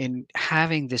in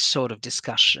having this sort of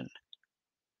discussion,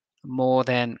 more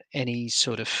than any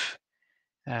sort of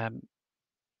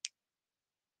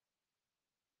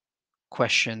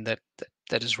question that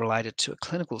is related to a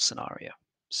clinical scenario.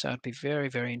 So I'd be very,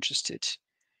 very interested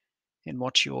in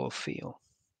what you all feel.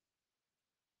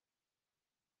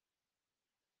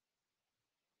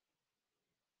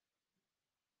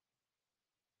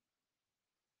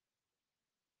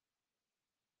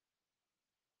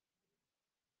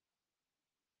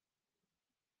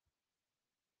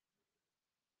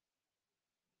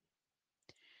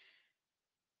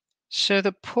 So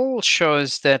the poll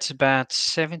shows that about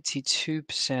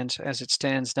 72%, as it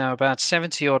stands now, about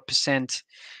 70-odd%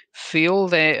 feel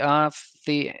they have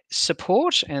the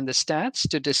support and the stats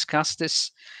to discuss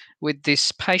this with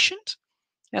this patient,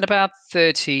 and about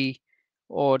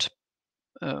 30-odd,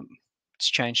 it's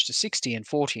changed to 60 and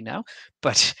 40 now,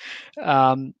 but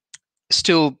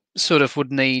still sort of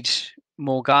would need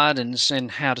more guidance in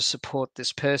how to support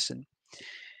this person.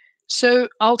 So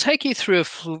I'll take you through a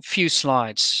few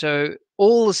slides. So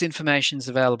all this information is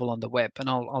available on the web, and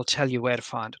I'll tell you where to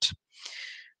find it.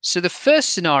 So the first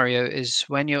scenario is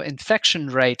when your infection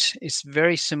rate is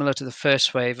very similar to the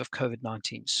first wave of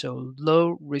COVID-19, so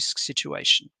low risk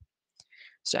situation.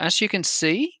 So as you can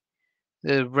see,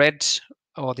 the red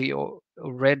column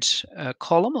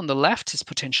on the left is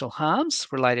potential harms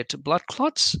related to blood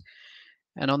clots,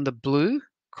 and on the blue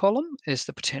column is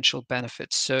the potential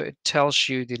benefits. So it tells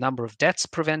you the number of deaths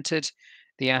prevented,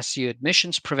 the ICU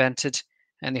admissions prevented,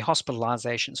 and the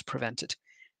hospitalizations prevented.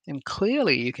 And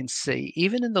clearly you can see,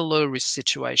 even in the low risk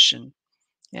situation,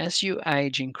 as your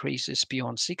age increases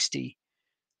beyond 60,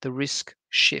 the risk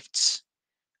shifts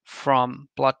from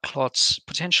blood clots,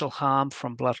 potential harm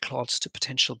from blood clots, to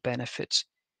potential benefit.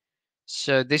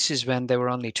 So this is when there were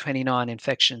only 29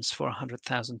 infections for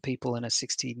 100,000 people in a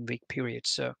 16-week period.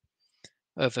 So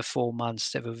over 4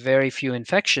 months, there were very few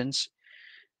infections,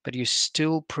 but you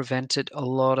still prevented a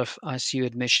lot of ICU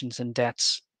admissions and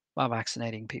deaths by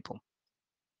vaccinating people.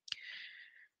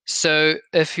 So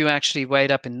if you actually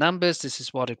weighed up in numbers, this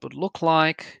is what it would look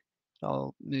like.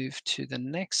 I'll move to the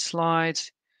next slide,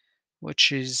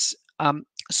 which is,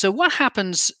 so what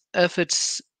happens if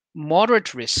it's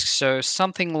moderate risk? So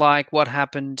something like what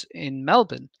happened in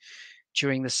Melbourne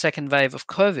during the second wave of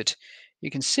COVID.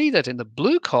 You can see that in the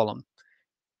blue column,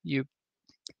 you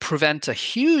prevent a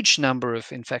huge number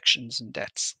of infections and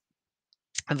deaths,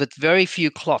 and with very few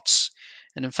clots.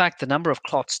 And in fact, the number of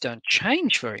clots don't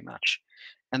change very much.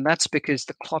 And that's because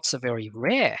the clots are very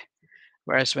rare.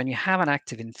 Whereas when you have an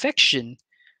active infection,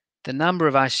 the number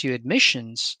of ICU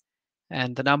admissions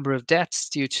and the number of deaths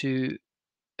due to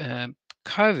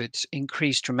COVID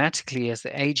increase dramatically as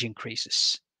the age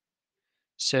increases.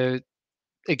 So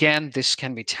again, this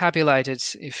can be tabulated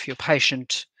if your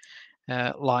patient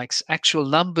likes actual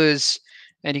numbers,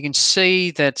 and you can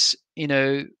see that,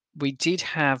 we did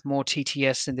have more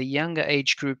TTS in the younger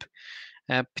age group,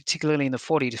 particularly in the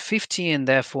 40 to 50, and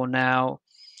therefore now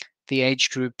the age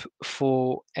group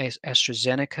for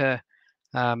AstraZeneca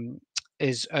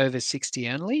is over 60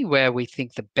 only, where we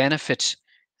think the benefit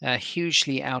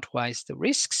hugely outweighs the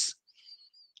risks.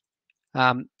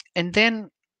 And then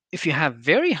if you have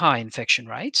very high infection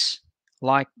rates,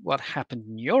 like what happened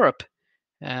in Europe,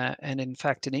 and in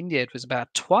fact in India it was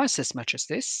about twice as much as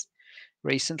this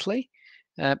recently,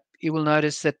 you will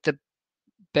notice that the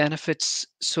benefits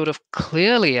sort of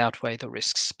clearly outweigh the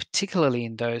risks, particularly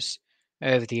in those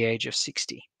over the age of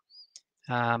 60,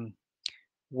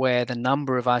 where the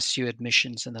number of ICU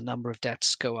admissions and the number of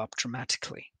deaths go up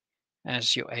dramatically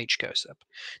as your age goes up.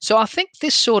 So I think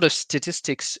this sort of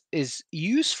statistics is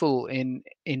useful in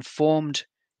informed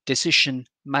decision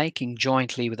making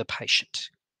jointly with a patient.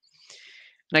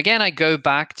 And again, I go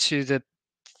back to the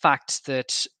fact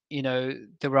that,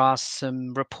 there are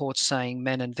some reports saying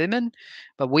men and women,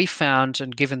 but we found,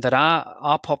 and given that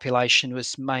our population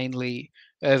was mainly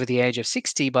over the age of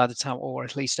 60 by the time, or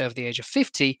at least over the age of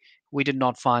 50, we did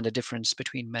not find a difference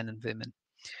between men and women.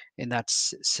 in that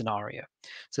scenario.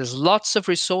 So there's lots of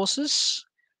resources,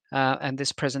 and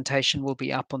this presentation will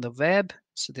be up on the web.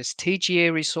 So there's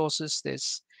TGA resources,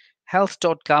 there's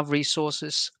health.gov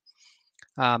resources,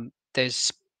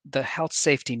 there's the health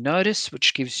safety notice,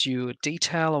 which gives you a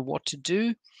detail of what to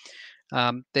do.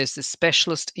 There's the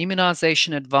specialist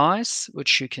immunization advice,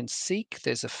 which you can seek.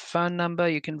 There's a phone number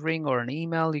you can ring or an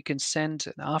email you can send,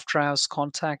 an after hours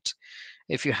contact.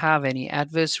 If you have any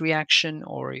adverse reaction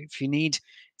or if you need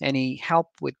any help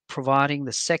with providing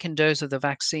the second dose of the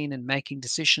vaccine and making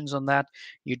decisions on that,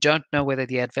 you don't know whether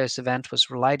the adverse event was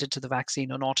related to the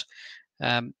vaccine or not,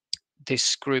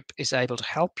 this group is able to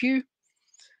help you.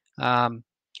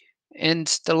 And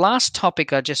the last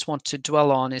topic I just want to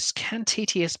dwell on is, can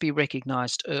TTS be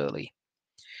recognized early?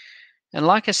 And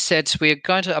like I said, we're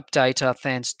going to update our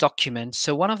THANS document.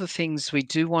 So one of the things we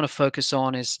do want to focus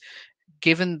on is,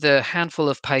 given the handful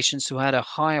of patients who had a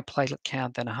higher platelet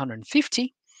count than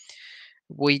 150,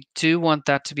 we do want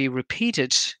that to be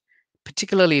repeated,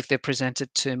 particularly if they're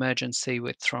presented to emergency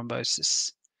with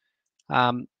thrombosis.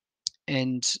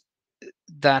 And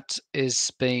that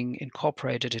is being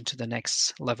incorporated into the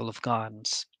next level of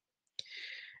guidance.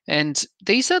 And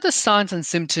these are the signs and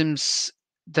symptoms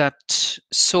that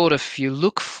sort of you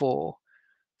look for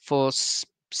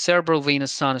cerebral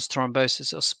venous sinus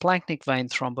thrombosis or splanchnic vein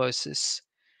thrombosis.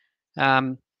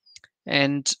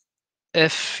 And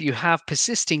if you have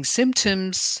persisting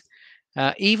symptoms,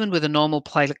 even with a normal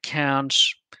platelet count,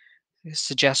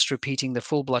 suggest repeating the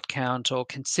full blood count or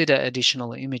consider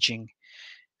additional imaging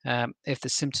if the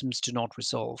symptoms do not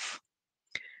resolve.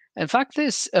 In fact,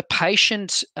 there's a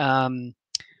patient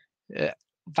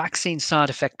vaccine side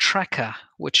effect tracker,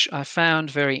 which I found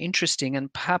very interesting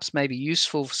and perhaps maybe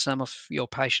useful for some of your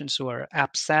patients who are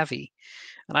app savvy.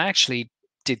 And I actually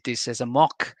did this as a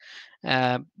mock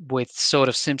with sort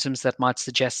of symptoms that might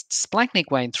suggest splanchnic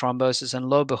vein thrombosis, and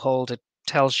lo and behold, it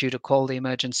tells you to call the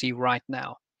emergency right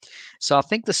now. So I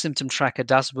think the symptom tracker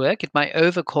does work. It may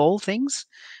overcall things,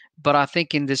 but I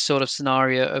think in this sort of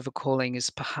scenario, overcalling is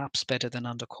perhaps better than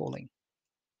undercalling.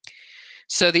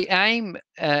 So the aim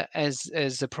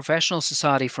as a professional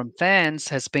society from THANS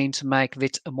has been to make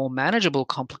VIT a more manageable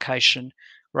complication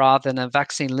rather than a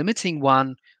vaccine limiting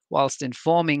one, whilst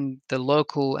informing the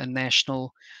local and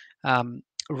national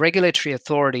regulatory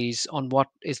authorities on what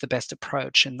is the best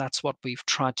approach. And that's what we've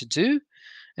tried to do.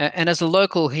 And as a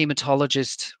local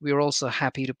hematologist, we're also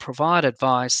happy to provide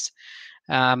advice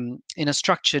in a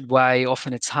structured way.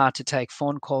 Often it's hard to take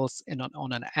phone calls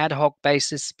on an ad hoc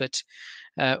basis, but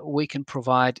we can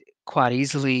provide quite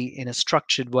easily in a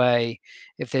structured way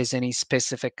if there's any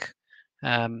specific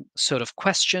sort of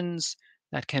questions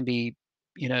that can be,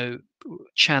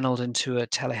 channeled into a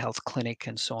telehealth clinic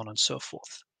and so on and so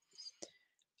forth.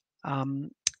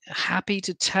 Happy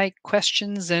to take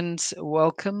questions and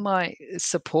welcome my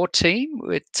support team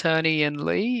with Tony and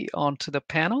Lee onto the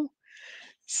panel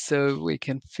so we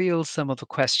can field some of the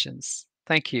questions.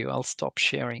 Thank you. I'll stop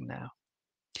sharing now.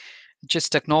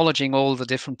 Just acknowledging all the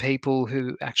different people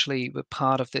who actually were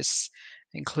part of this,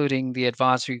 including the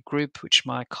advisory group, which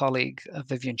my colleague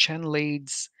Vivian Chen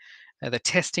leads, the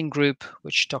testing group,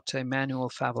 which Dr.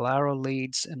 Emmanuel Favellaro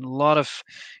leads, and a lot of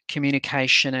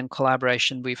communication and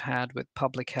collaboration we've had with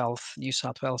Public Health, New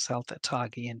South Wales Health,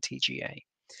 ATAGI, and TGA,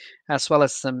 as well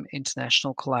as some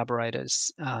international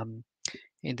collaborators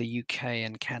in the UK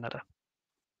and Canada.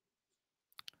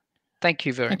 Thank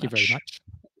you very much. Thank you very much.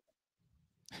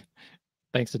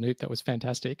 Thanks, Anoop. That was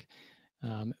fantastic.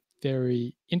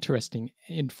 Very interesting,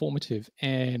 informative,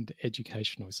 and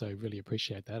educational. So really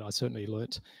appreciate that. I certainly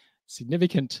learnt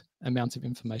significant amounts of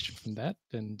information from that,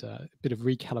 and a bit of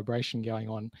recalibration going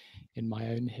on in my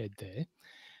own head there.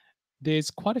 There's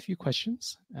quite a few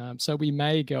questions, so we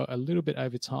may go a little bit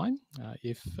over time.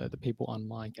 If the people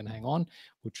online can hang on,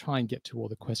 we'll try and get to all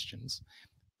the questions.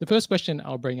 The first question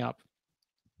I'll bring up,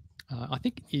 I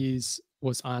think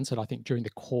was answered, I think, during the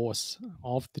course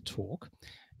of the talk.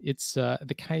 It's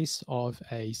the case of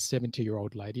a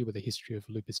 70-year-old lady with a history of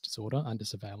lupus disorder under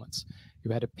surveillance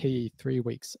who had a PE 3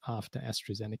 weeks after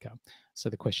AstraZeneca.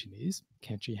 So the question is,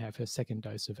 can she have her second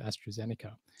dose of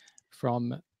AstraZeneca?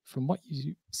 From what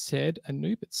you said,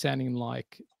 Anoop, it's sounding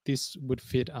like this would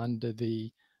fit under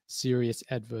the serious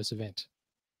adverse event.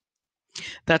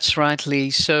 That's right, Lee.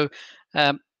 So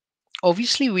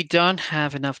obviously we don't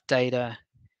have enough data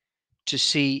to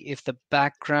see if the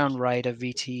background rate of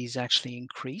VT is actually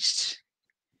increased.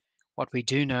 What we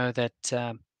do know that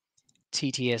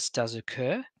TTS does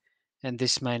occur, and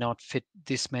this may not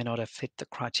have fit the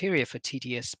criteria for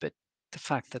TTS, but the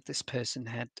fact that this person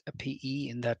had a PE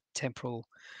in that temporal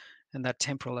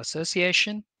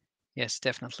association, yes,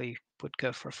 definitely would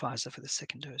go for a Pfizer for the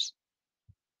second dose.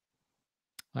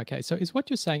 Okay, so is what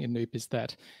you're saying, Anoop, is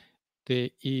that there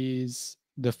is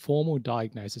the formal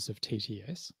diagnosis of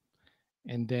TTS,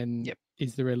 and then Yep.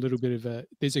 is there a little bit of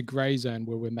there's a grey zone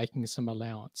where we're making some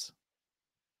allowance?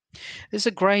 There's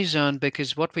a grey zone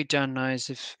because what we don't know is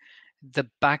if the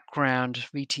background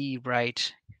VTE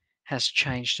rate has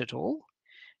changed at all.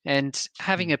 And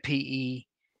having a PE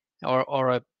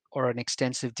or an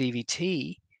extensive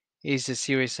DVT is a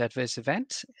serious adverse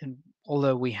event. And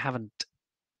although we haven't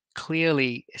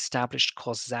clearly established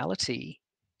causality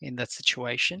in that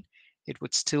situation, it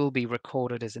would still be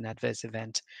recorded as an adverse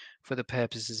event for the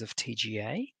purposes of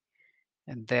TGA.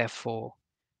 And therefore,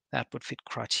 that would fit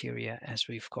criteria as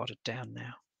we've got it down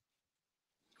now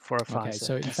for a Okay,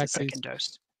 so Pfizer in as a fact, second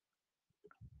dose.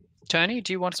 Tony,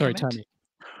 do you want to sorry, comment? Tony.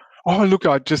 Oh, look,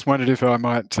 I just wondered if I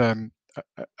might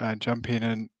jump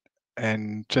in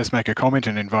and just make a comment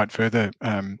and invite further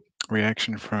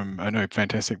reaction from Anoop.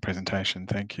 Fantastic presentation,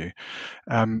 thank you.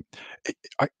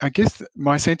 I guess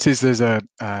my sense is there's a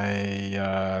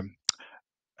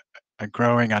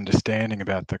growing understanding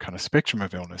about the kind of spectrum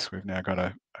of illness. We've now got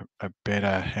a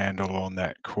better handle on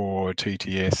that core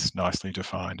TTS, nicely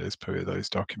defined as per those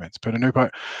documents. But Anoop,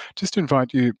 I just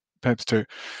invite you perhaps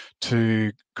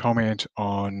to comment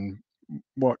on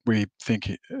what we think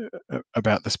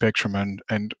about the spectrum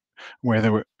and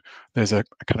whether there's a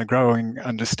kind of growing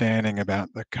understanding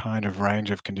about the kind of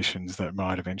range of conditions that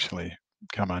might eventually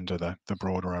come under the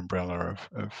broader umbrella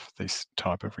of this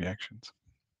type of reactions.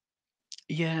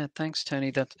 Yeah, thanks,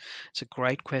 Tony. That's a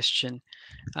great question.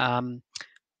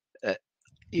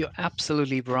 You're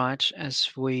absolutely right.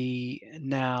 As we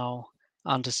now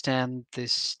understand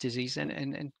this disease,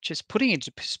 and just putting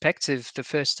into perspective, the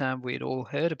first time we had all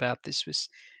heard about this was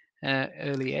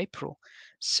early April.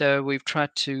 So we've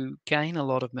tried to gain a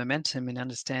lot of momentum in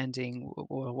understanding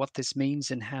what this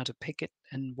means and how to pick it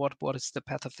and what is the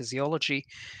pathophysiology.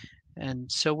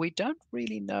 And so we don't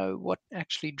really know what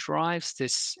actually drives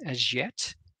this as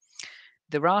yet.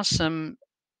 There are some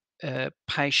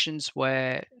patients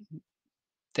where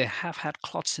they have had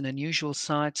clots in unusual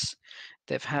sites,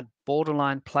 they've had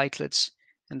borderline platelets,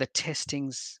 and the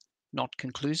testing's not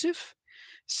conclusive.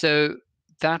 So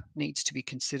that needs to be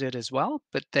considered as well,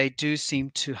 but they do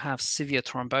seem to have severe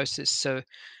thrombosis. So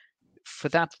for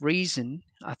that reason,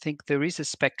 I think there is a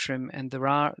spectrum, and there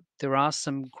are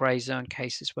some grey zone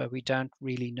cases where we don't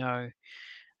really know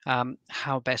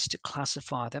how best to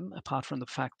classify them, apart from the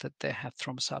fact that they have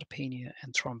thrombocytopenia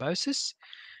and thrombosis,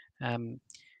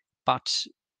 but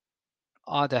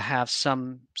either have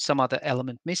some other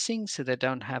element missing, so they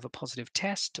don't have a positive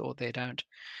test, or they don't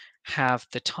have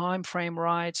the time frame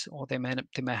right, or they may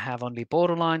have only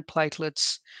borderline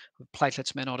platelets.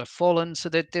 Platelets may not have fallen, so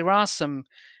that there are some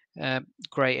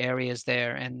grey areas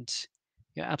there. And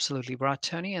you're absolutely right,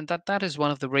 Tony. And that is one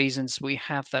of the reasons we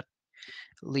have that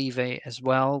levy as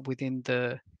well within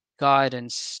the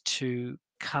guidance to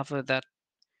cover that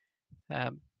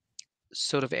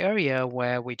sort of area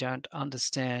where we don't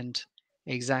understand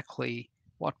exactly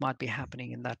what might be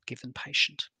happening in that given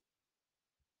patient.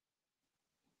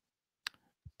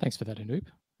 Thanks for that, Anoop.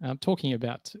 Talking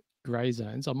about grey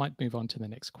zones, I might move on to the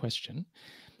next question.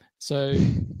 So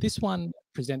this one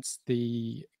presents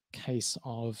the case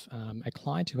of a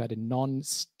client who had a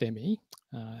non-STEMI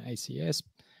ACS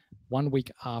 1 week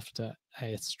after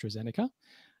AstraZeneca.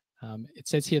 It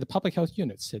says here the public health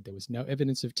unit said there was no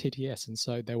evidence of TTS, and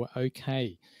so they were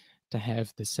okay to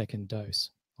have the second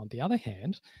dose. On the other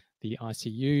hand, the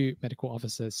ICU medical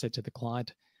officer said to the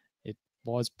client it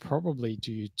was probably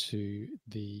due to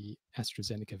the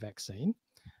AstraZeneca vaccine.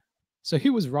 So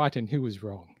who was right and who was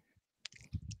wrong?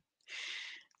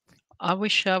 I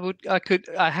wish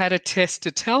I had a test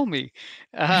to tell me.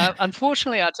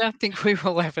 Unfortunately, I don't think we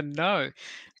will ever know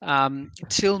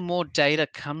till more data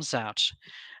comes out.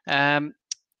 I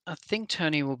think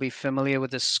Tony will be familiar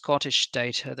with the Scottish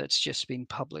data that's just been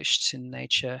published in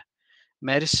Nature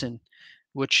Medicine,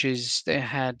 which is they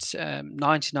had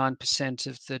 99%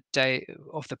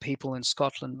 of the people in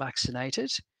Scotland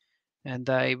vaccinated, and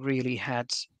they really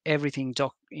had everything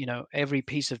every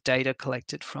piece of data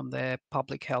collected from their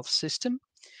public health system,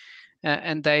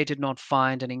 and they did not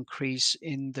find an increase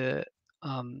in the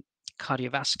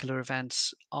cardiovascular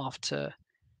events after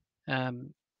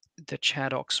the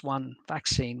ChAdOx1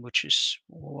 vaccine, which is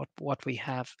what we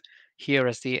have here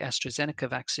as the AstraZeneca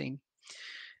vaccine.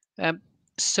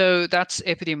 So that's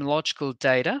epidemiological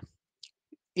data.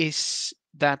 Is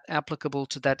that applicable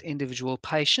to that individual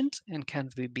patient? And can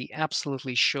we be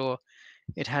absolutely sure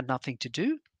it had nothing to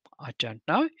do? I don't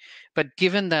know. But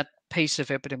given that piece of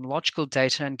epidemiological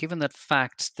data, and given that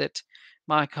fact that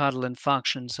myocardial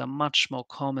infarctions are much more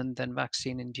common than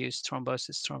vaccine-induced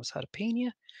thrombosis,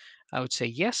 thrombocytopenia? I would say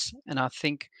yes, and I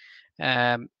think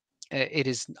it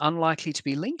is unlikely to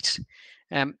be linked.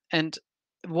 And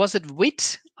was it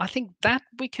WIT? I think that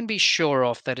we can be sure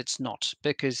of that it's not,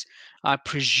 because I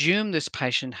presume this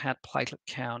patient had platelet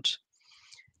count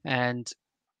and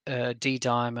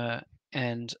D-dimer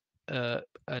and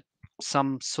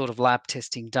some sort of lab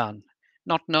testing done.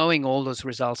 Not knowing all those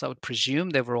results, I would presume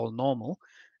they were all normal,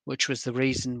 which was the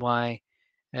reason why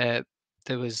there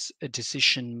was a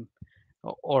decision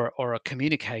or a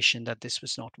communication that this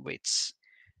was not WITS,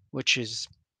 which is,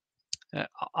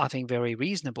 I think, very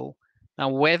reasonable. Now,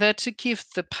 whether to give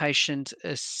the patient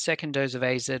a second dose of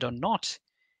AZ or not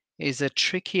is a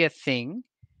trickier thing,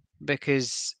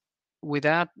 because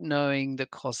without knowing the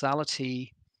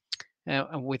causality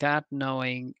and without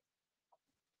knowing,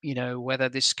 whether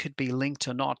this could be linked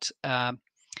or not,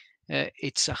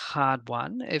 it's a hard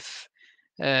one. If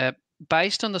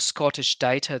based on the Scottish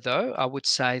data, though, I would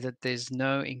say that there's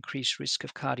no increased risk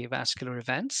of cardiovascular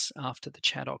events after the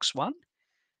ChAdOx1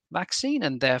 vaccine,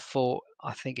 and therefore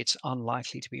I think it's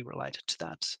unlikely to be related to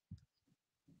that.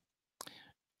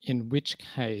 In which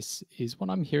case, is what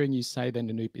I'm hearing you say then,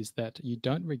 Anoop, is that you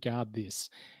don't regard this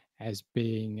as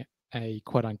being a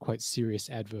quote unquote serious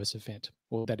adverse event,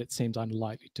 or that it seems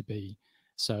unlikely to be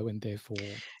so, and therefore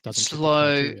doesn't fit the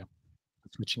criteria of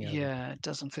switching over. Yeah, it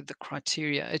doesn't fit the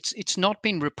criteria. It's not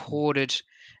been reported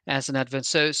as an adverse.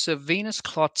 So venous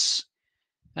clots,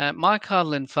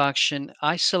 myocardial infarction,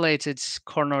 isolated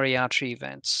coronary artery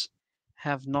events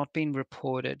have not been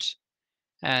reported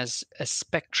as a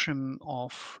spectrum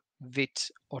of VIT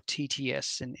or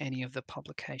TTS in any of the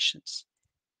publications.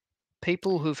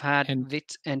 People who've had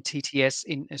VIT and TTS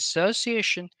in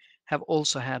association have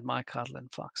also had myocardial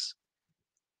infarcts.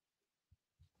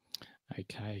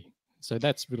 Okay, so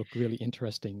that's really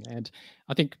interesting. And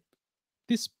I think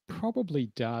this probably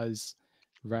does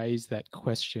raise that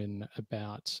question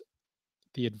about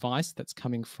the advice that's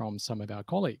coming from some of our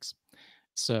colleagues.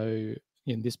 So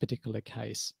in this particular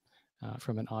case,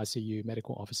 from an ICU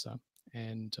medical officer,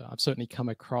 and I've certainly come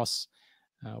across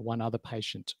one other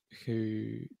patient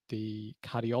who the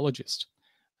cardiologist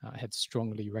had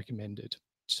strongly recommended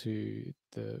to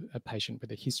a patient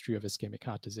with a history of ischemic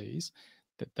heart disease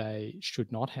that they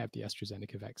should not have the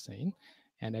AstraZeneca vaccine,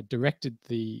 and had directed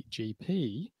the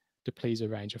GP to please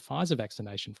arrange a Pfizer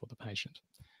vaccination for the patient.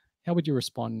 How would you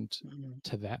respond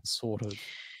to that sort of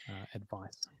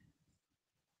advice?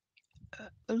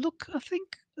 Look, I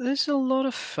think there's a lot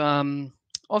of,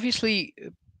 obviously,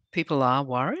 people are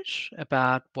worried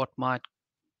about what might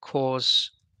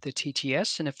cause the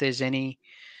TTS, and if there's any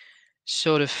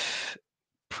sort of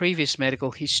previous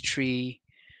medical history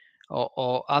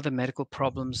or other medical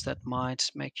problems that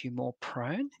might make you more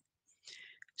prone.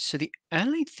 So the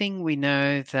only thing we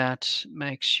know that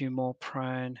makes you more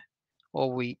prone,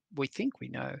 or we think we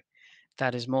know,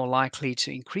 that is more likely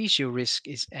to increase your risk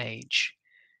is age.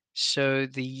 So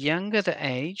the younger the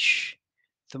age,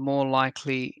 the more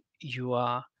likely you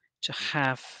are to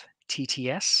have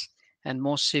TTS, and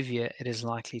more severe it is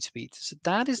likely to be. So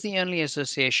that is the only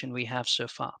association we have so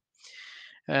far.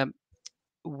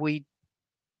 We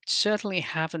certainly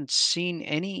haven't seen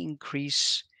any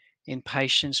increase in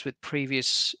patients with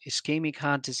previous ischemic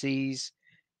heart disease,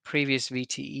 previous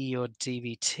VTE or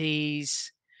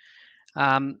DVTs.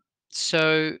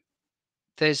 So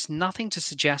there's nothing to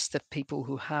suggest that people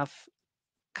who have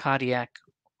cardiac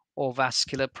or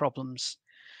vascular problems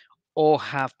or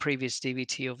have previous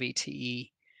DVT or VTE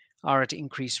are at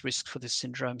increased risk for this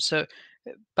syndrome. So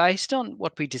based on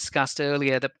what we discussed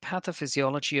earlier, the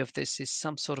pathophysiology of this is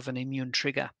some sort of an immune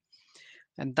trigger.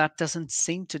 And that doesn't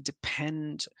seem to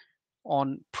depend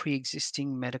on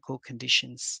pre-existing medical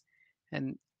conditions.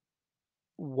 And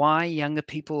why younger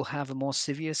people have a more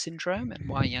severe syndrome and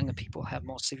why younger people have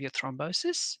more severe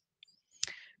thrombosis,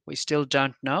 we still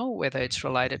don't know whether it's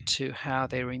related to how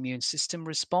their immune system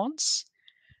responds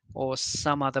or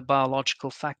some other biological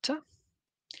factor.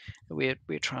 We're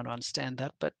trying to understand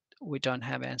that, but we don't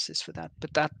have answers for that.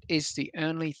 But that is the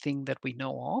only thing that we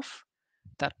know of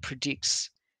that predicts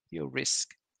your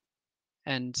risk.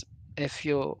 And if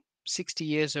you're 60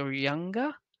 years or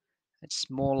younger, it's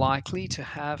more likely to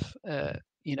have,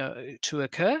 to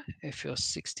occur. If you're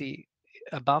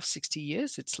above 60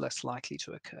 years, it's less likely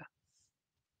to occur.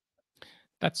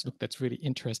 That's really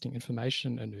interesting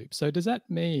information, Anoop. So does that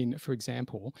mean, for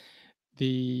example,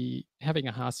 having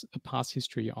a past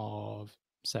history of,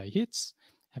 say, HITS,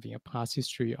 having a past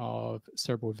history of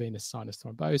cerebral venous sinus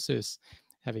thrombosis,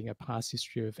 having a past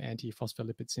history of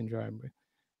antiphospholipid syndrome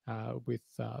with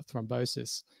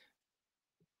thrombosis,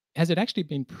 has it actually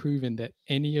been proven that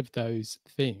any of those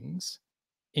things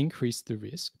increase the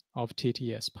risk of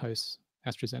TTS post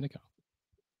AstraZeneca?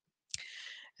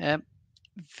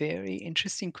 Very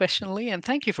interesting question, Lee, and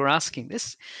thank you for asking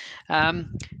this.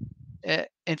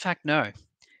 In fact, no.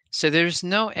 So there's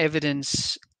no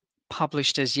evidence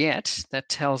published as yet that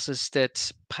tells us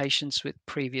that patients with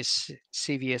previous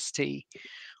CVST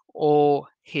or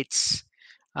HITS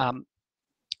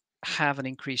have an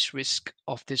increased risk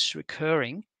of this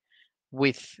recurring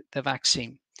with the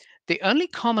vaccine. The only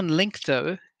common link,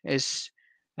 though, is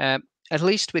at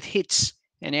least with HITS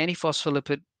and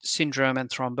antiphospholipid syndrome and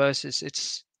thrombosis,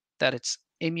 it's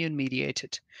immune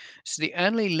mediated. So the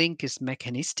only link is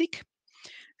mechanistic.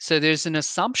 So there's an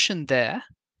assumption there,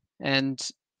 and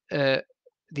the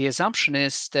assumption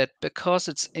is that because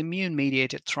it's immune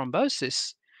mediated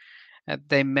thrombosis,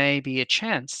 there may be a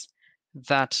chance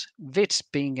that VIT,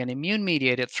 being an immune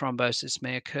mediated thrombosis,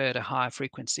 may occur at a higher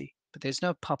frequency, but there's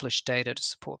no published data to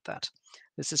support that.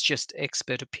 This is just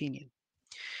expert opinion.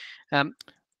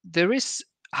 There is,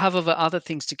 however, other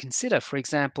things to consider. For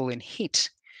example, in HIT,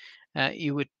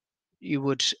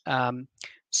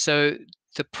 so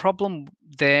the problem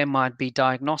there might be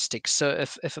diagnostic. So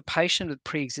if a patient with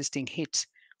pre-existing HIT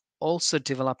also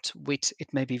developed WIT,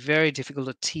 it may be very difficult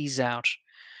to tease out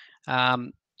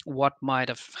what might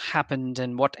have happened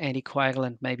and what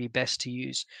anticoagulant may be best to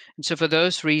use. And so for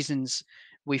those reasons,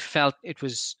 we felt it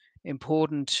was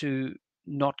important to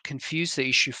not confuse the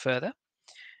issue further,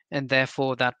 and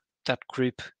therefore that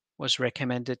group was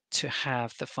recommended to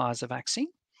have the Pfizer vaccine.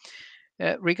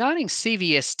 Regarding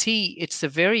CVST, it's a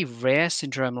very rare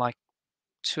syndrome, like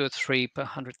 2 or 3 per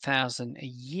 100,000 a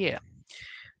year.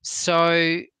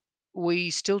 So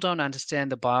we still don't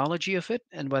understand the biology of it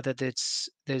and whether there's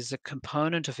a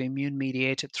component of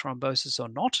immune-mediated thrombosis or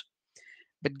not.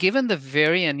 But given the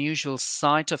very unusual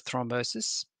site of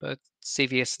thrombosis, both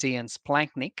CVST and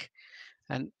splanchnic,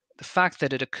 and the fact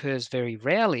that it occurs very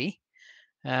rarely,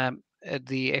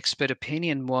 the expert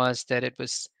opinion was that it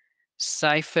was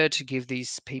safer to give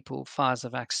these people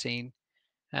Pfizer vaccine.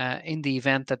 In the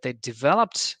event that they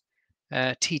developed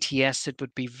TTS, it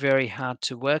would be very hard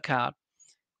to work out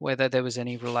whether there was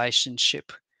any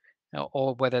relationship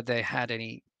or whether they had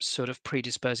any sort of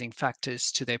predisposing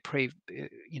factors to their previous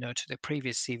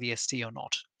CVST or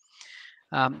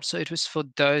not. So it was for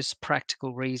those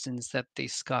practical reasons that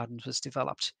this guidance was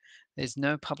developed. There's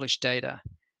no published data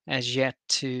as yet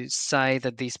to say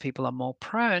that these people are more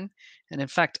prone, and in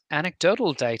fact,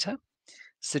 anecdotal data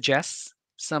suggests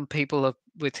some people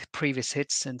with previous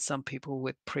HITs and some people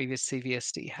with previous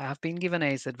CVST have been given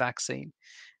AZ vaccine,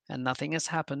 and nothing has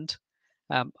happened.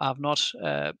 I've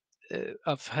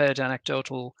heard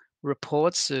anecdotal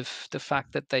reports of the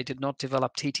fact that they did not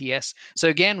develop TTS. So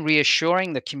again,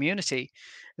 reassuring the community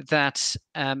that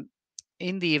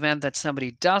in the event that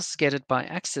somebody does get it by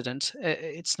accident,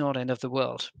 it's not end of the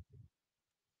world.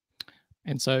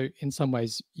 And so in some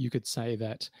ways, you could say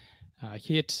that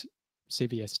HIT,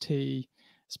 CVST,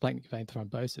 splanchnic vein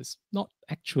thrombosis, not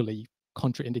actually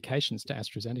contraindications to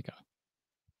AstraZeneca.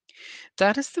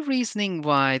 That is the reasoning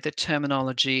why the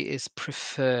terminology is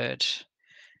preferred,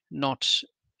 not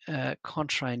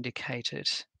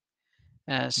contraindicated.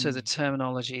 So the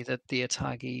terminology that the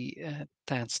ATAGI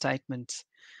statement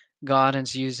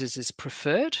guidance uses is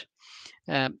preferred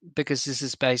because this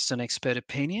is based on expert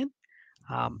opinion.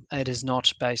 It is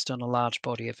not based on a large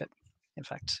body of it. In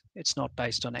fact, it's not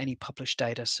based on any published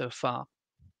data so far.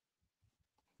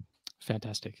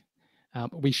 Fantastic.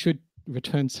 We should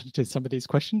return to some of these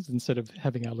questions instead of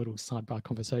having our little sidebar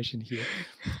conversation here.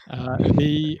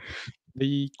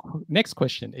 The next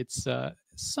question, it's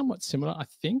somewhat similar, I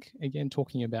think, again,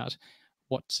 talking about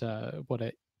what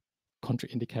are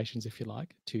contraindications, if you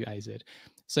like, to AZ.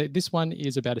 So this one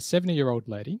is about a 70-year-old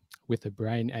lady with a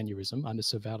brain aneurysm under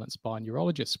surveillance by a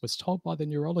neurologist, was told by the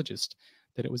neurologist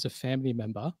that it was a family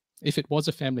member. If it was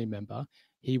a family member,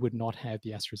 he would not have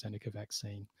the AstraZeneca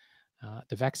vaccine.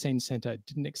 The vaccine centre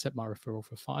didn't accept my referral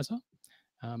for Pfizer.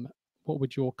 What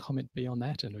would your comment be on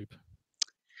that, Anoop?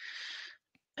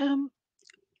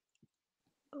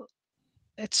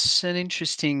 It's an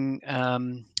interesting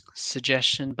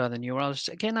suggestion by the neurologist.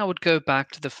 Again, I would go back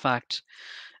to the fact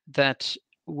that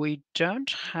we don't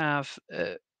have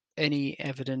any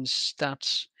evidence that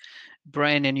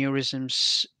brain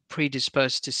aneurysms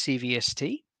predispose to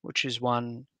CVST, which is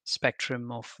one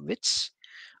spectrum of VITS,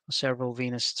 or cerebral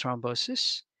venous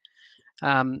thrombosis.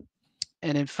 And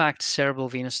in fact, cerebral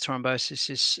venous thrombosis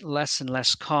is less and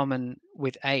less common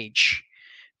with age.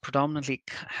 Predominantly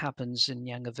happens in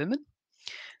younger women,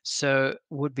 so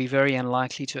would be very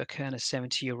unlikely to occur in a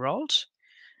 70-year-old.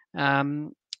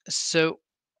 So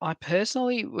I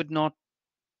personally would not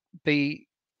be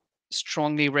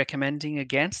strongly recommending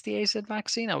against the AZ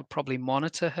vaccine. I would probably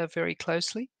monitor her very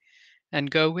closely and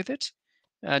go with it,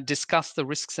 discuss the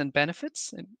risks and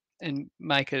benefits, and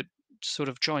make a sort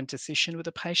of joint decision with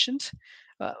the patient.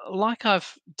 Like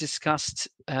I've discussed,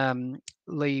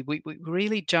 Lee, we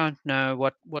really don't know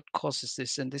what causes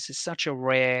this, and this is such a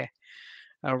rare,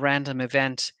 random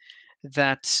event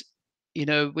that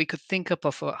we could think up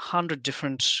of 100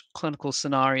 different clinical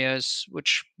scenarios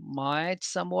which might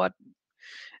somewhat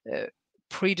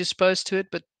predisposed to it,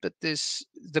 but there's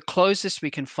the closest we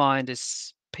can find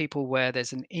is people where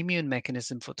there's an immune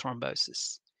mechanism for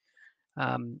thrombosis.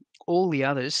 All the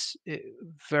others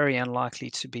very unlikely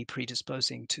to be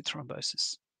predisposing to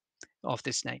thrombosis of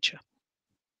this nature.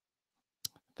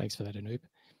 Thanks for that, Anoop.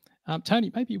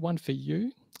 Tony, maybe one for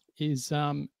you is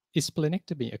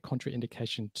splenectomy a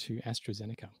contraindication to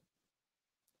AstraZeneca?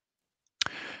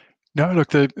 No,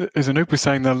 look, as Anoop was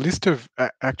saying, the list of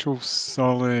actual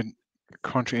solid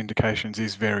contraindications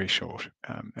is very short.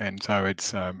 And so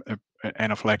it's an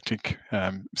anaphylactic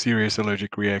serious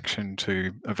allergic reaction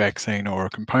to a vaccine or a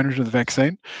component of the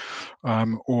vaccine,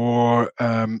 or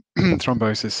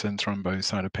thrombosis and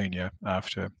thrombocytopenia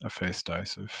after a first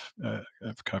dose of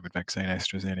COVID vaccine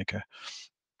AstraZeneca.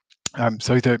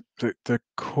 So the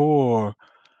core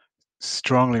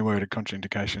strongly worded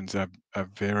contraindications are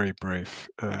very brief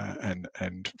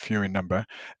and few in number,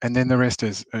 and then the rest,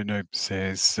 as Anoop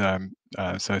says,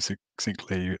 so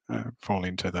succinctly fall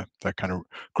into the kind of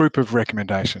group of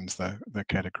recommendations, the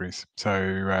categories. So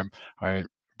I'm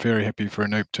very happy for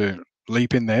Anoop to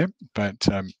leap in there, but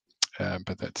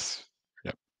that's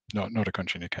not a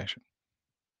contraindication.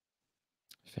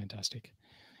 Fantastic.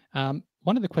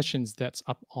 One of the questions that's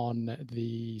up on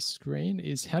the screen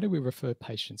is, how do we refer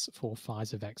patients for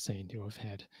Pfizer vaccine who have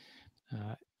had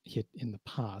hit in the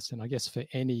past? And I guess for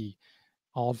any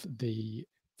of the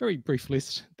very brief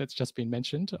list that's just been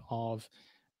mentioned of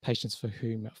patients for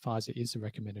whom Pfizer is a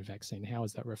recommended vaccine, how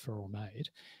is that referral made?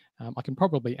 I can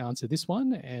probably answer this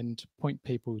one and point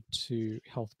people to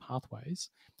Health Pathways.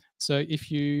 So if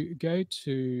you go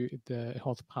to the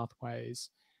Health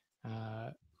Pathways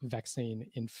vaccine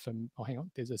info, oh, hang on,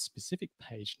 there's a specific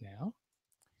page now,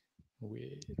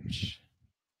 which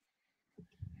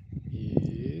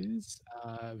is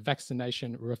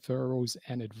vaccination referrals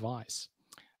and advice.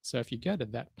 So if you go to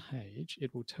that page,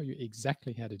 it will tell you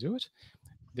exactly how to do it.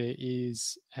 There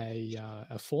is a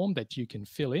form that you can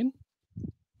fill in.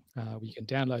 You can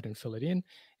download and fill it in,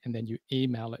 and then you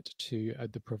email it to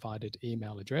the provided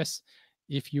email address.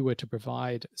 If you were to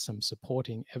provide some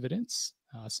supporting evidence,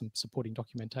 some supporting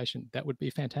documentation, that would be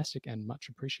fantastic and much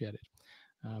appreciated.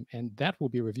 And that will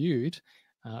be reviewed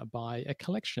by a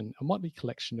motley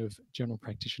collection of general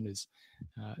practitioners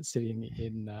sitting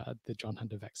in the John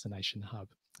Hunter Vaccination Hub,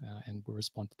 and we'll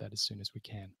respond to that as soon as we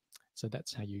can. So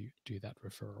that's how you do that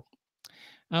referral.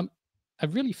 A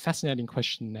really fascinating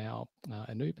question now,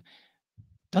 Anoop.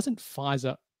 Doesn't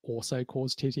Pfizer also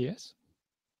cause TTS?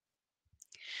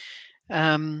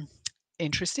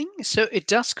 Interesting. So it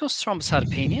does cause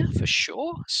thrombocytopenia for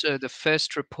sure. So the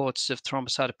first reports of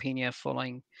thrombocytopenia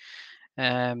following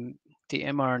the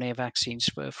mRNA vaccines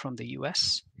were from the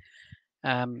US.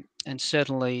 And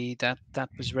certainly that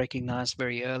was recognized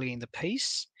very early in the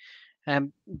piece.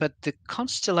 But the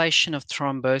constellation of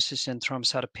thrombosis and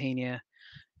thrombocytopenia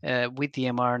with the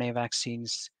mRNA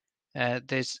vaccines,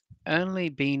 there's only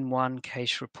been one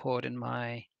case report in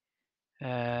my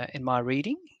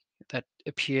reading that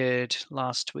appeared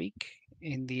last week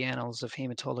in the Annals of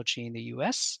Hematology in the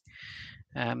US.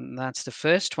 That's the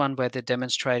first one where they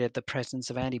demonstrated the presence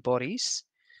of antibodies,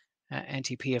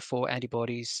 anti-PF4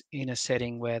 antibodies, in a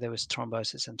setting where there was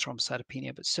thrombosis and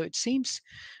thrombocytopenia. But so it seems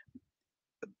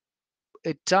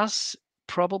it does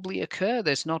probably occur.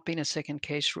 There's not been a second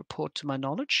case report to my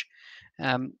knowledge,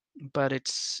 but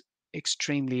it's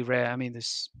extremely rare. I mean,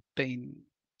 there's been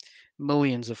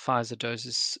millions of Pfizer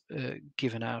doses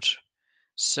given out.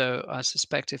 So I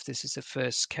suspect if this is a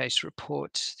first case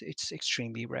report, it's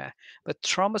extremely rare. But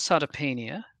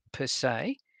thrombocytopenia per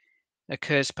se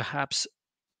occurs perhaps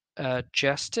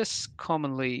just as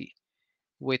commonly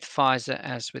with Pfizer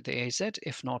as with the AZ,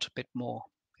 if not a bit more.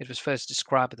 It was first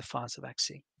described with the Pfizer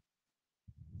vaccine.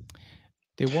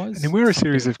 There was, and there were a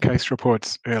series of case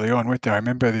reports early on, weren't there? I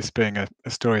remember this being a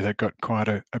story that got quite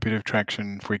a bit of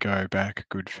traction if we go back a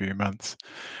good few months,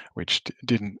 which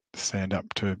didn't stand up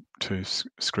to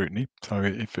scrutiny. So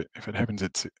if it happens,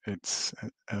 it's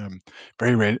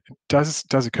very rare. It does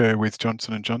occur with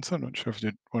Johnson & Johnson. I'm not sure if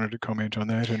you wanted to comment on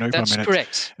that. That's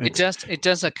correct. It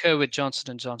does occur with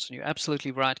Johnson & Johnson. You're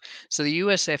absolutely right. So the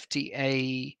US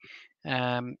FDA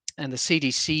And the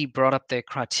CDC brought up their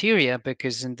criteria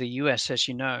because in the US, as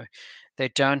you know, they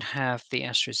don't have the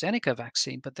AstraZeneca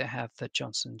vaccine, but they have the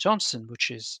Johnson & Johnson, which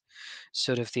is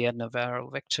sort of the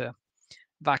adenoviral vector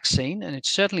vaccine, and it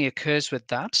certainly occurs with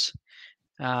that.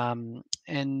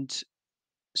 And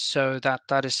so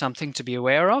that is something to be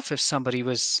aware of if somebody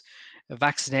was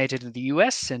vaccinated in the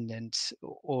US and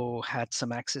or had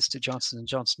some access to Johnson &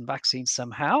 Johnson vaccine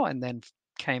somehow and then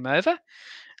came over.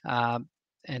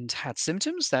 And had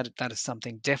symptoms, that is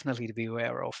something definitely to be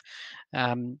aware of.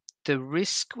 The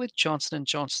risk with Johnson &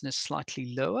 Johnson is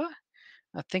slightly lower.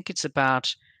 I think it's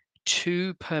about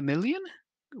 2 per million,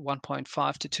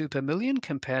 1.5 to 2 per million,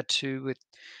 compared to with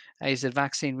AZ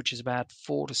vaccine, which is about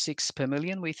 4 to 6 per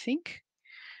million, we think,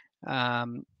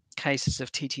 cases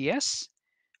of TTS.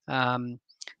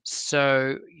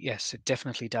 So yes, it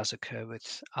definitely does occur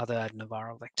with other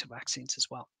adenoviral vector vaccines as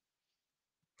well.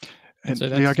 And so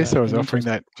I guess I was an offering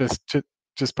that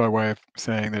just by way of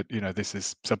saying that, you know, this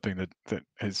is something that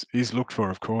is looked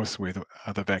for, of course, with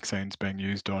other vaccines being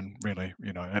used on really,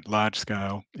 you know, at large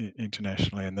scale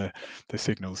internationally, and the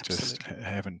signals just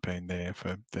haven't been there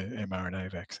for the mRNA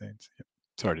vaccines. Yep.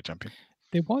 Sorry to jump in.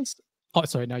 There was, oh,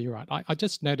 sorry, no, you're right. I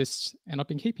just noticed, and I've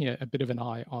been keeping a bit of an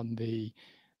eye on the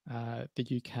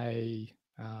UK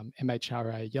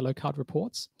MHRA yellow card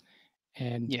reports.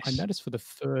 And Yes. I noticed for the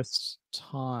first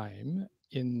time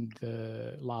in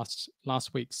the last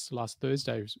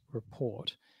Thursday's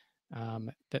report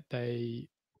that they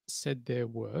said there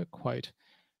were, quote,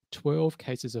 12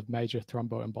 cases of major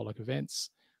thromboembolic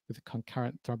events with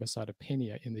concurrent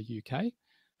thrombocytopenia in the UK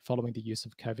following the use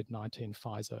of COVID-19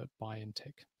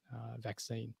 Pfizer-BioNTech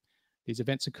vaccine. These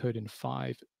events occurred in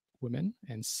 5 women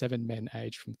and 7 men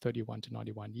aged from 31 to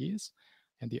 91 years,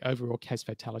 and the overall case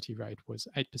fatality rate was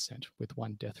 8%, with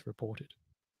 1 death reported.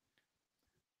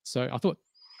 So I thought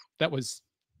that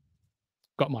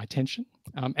got my attention.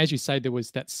 As you say, there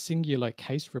was that singular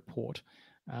case report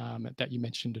that you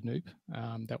mentioned,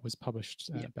 Anoop, that was published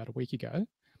about a week ago.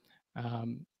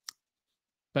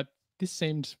 But this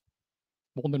seemed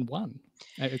more than one.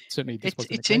 Certainly, this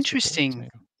wasn't it's interesting.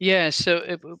 Yeah, so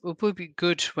it would be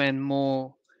good when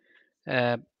more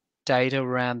data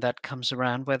around that comes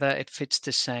around, whether it fits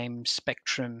the same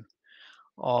spectrum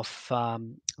of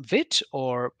VIT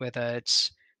or whether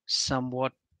it's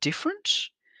somewhat different.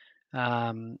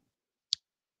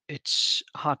 It's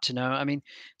hard to know. I mean,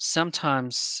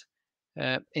 sometimes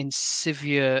in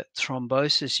severe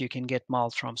thrombosis, you can get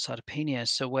mild thrombocytopenia.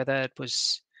 So whether it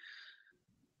was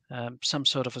some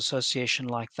sort of association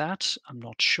like that, I'm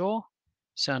not sure.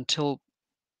 So until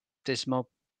there's more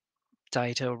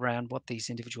data around what these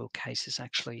individual cases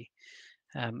actually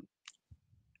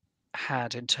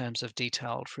had in terms of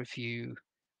detailed review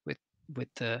with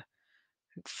the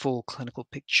full clinical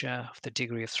picture of the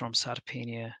degree of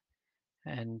thrombocytopenia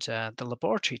and the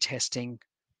laboratory testing,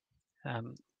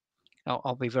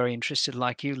 I'll be very interested,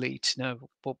 like you, Lee, to know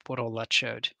what all that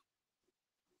showed.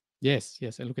 Yes.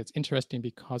 And look, it's interesting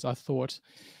because I thought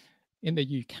in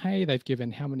the UK, they've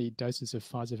given how many doses of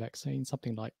Pfizer vaccine?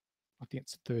 Something like, I think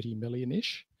it's 30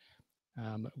 million-ish.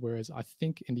 Whereas I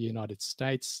think in the United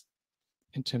States,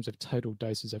 in terms of total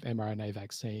doses of mRNA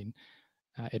vaccine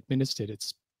administered,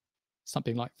 it's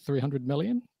something like 300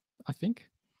 million, I think.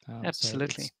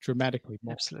 Absolutely. So it's dramatically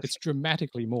more. Absolutely. It's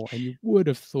dramatically more. And you would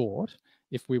have thought,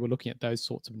 if we were looking at those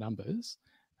sorts of numbers,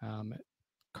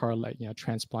 correlate,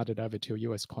 transplanted over to a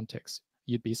US context,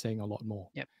 you'd be seeing a lot more.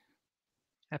 Yep.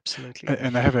 Absolutely.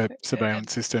 And they have a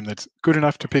surveillance system that's good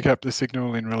enough to pick up the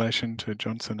signal in relation to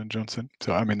Johnson & Johnson.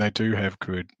 So, I mean, they do have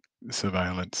good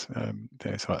surveillance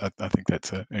there. So I think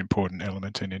that's an important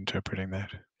element in interpreting that.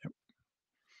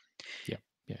 Yep.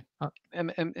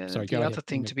 Sorry, the other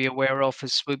thing to be aware of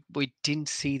is we didn't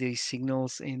see these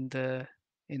signals in the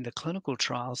clinical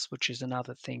trials, which is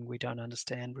another thing we don't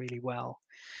understand really well.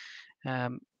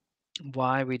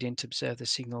 Why we didn't observe the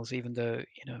signals, even though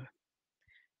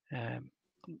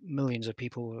millions of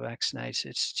people were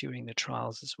vaccinated during the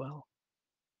trials as well.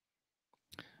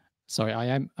 Sorry, I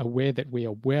am aware that we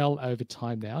are well over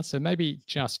time now, so maybe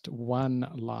just one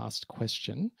last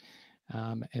question.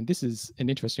 And this is an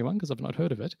interesting one because I've not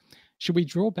heard of it. Should we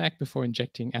draw back before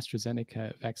injecting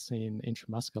AstraZeneca vaccine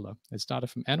intramuscular? As data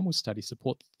from animal studies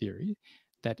support the theory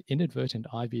that inadvertent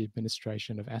IV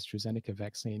administration of AstraZeneca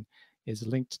vaccine is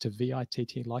linked to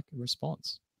VITT-like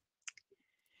response.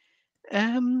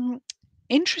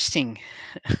 Interesting.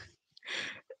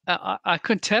 I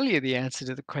couldn't tell you the answer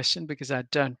to the question because I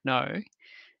don't know,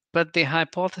 but the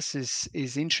hypothesis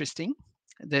is interesting.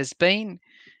 There's been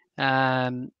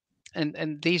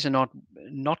and these are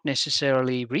not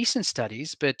necessarily recent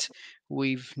studies, but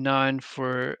we've known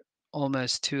for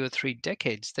almost 2 or 3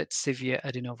 decades that severe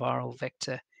adenoviral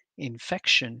vector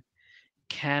infection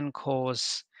can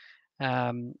cause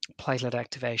platelet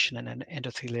activation and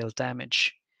endothelial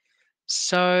damage.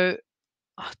 So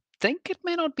I think it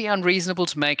may not be unreasonable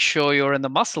to make sure you're in the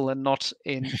muscle and not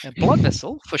in a blood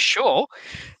vessel, for sure.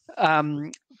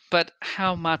 But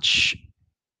how much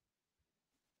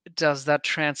does that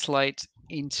translate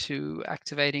into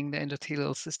activating the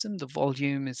endothelial system? The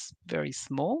volume is very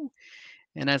small.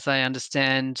 And as I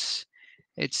understand,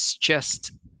 it's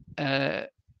just a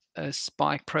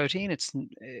spike protein. It's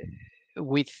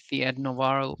with the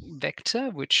adenoviral vector,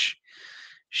 which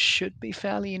should be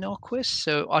fairly innocuous.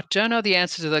 So I don't know the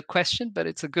answer to that question, but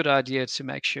it's a good idea to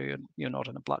make sure you're not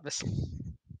in a blood vessel.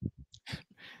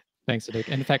 Thanks, Anoop.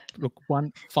 And in fact, look,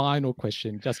 one final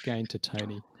question, just going to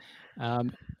Tony.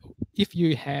 If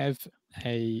you have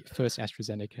a first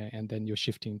AstraZeneca and then you're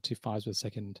shifting to Pfizer's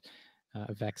second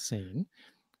vaccine,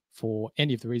 for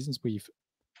any of the reasons we've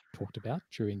talked about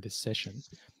during this session,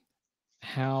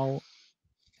 how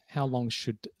long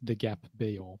should the gap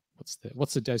be, or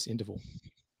what's the dose interval?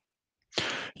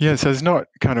 Yeah, so there's not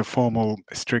kind of formal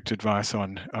strict advice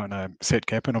on a set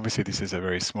gap, and obviously this is a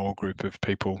very small group of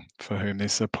people for whom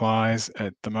this applies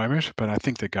at the moment, but I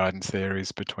think the guidance there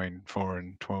is between 4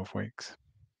 and 12 weeks.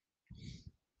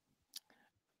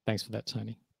 Thanks for that,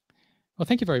 Tony. Well,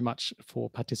 thank you very much for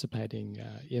participating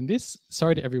in this.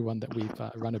 Sorry to everyone that we've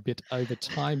run a bit over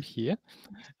time here.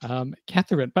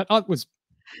 Catherine, but it was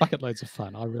bucket loads of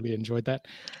fun. I really enjoyed that.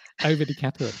 Over to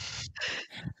Catherine.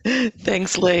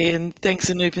 Thanks, Lee, and thanks,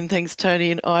 Anoop, and thanks,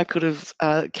 Tony. And I could have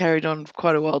carried on for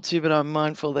quite a while too, but I'm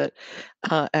mindful that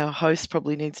our host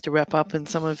probably needs to wrap up, and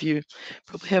some of you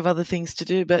probably have other things to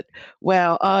do. But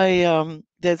wow,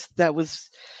 it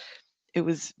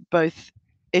was both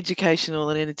educational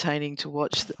and entertaining to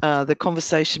watch the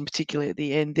conversation, particularly at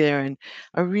the end there. And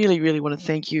I really, really want to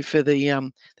thank you for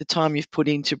the time you've put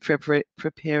into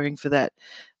preparing for that,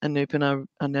 Anoop. And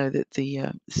I know that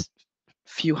the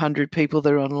few hundred people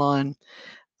that are online,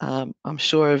 I'm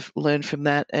sure have learned from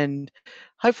that, and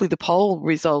hopefully the poll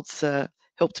results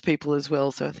helped people as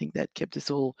well. So I think that kept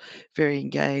us all very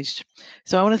engaged.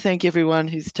 So I want to thank everyone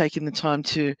who's taken the time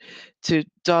to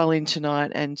dial in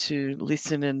tonight and to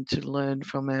listen and to learn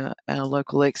from our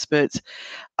local experts.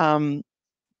 And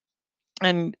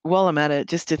while I'm at it,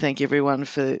 just to thank everyone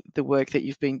for the work that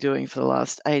you've been doing for the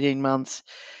last 18 months.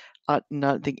 I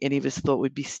don't think any of us thought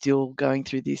we'd be still going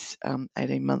through this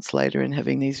 18 months later and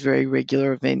having these very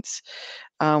regular events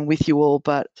with you all.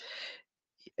 But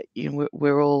you know,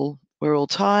 we're all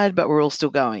tired, but we're all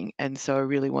still going. And so I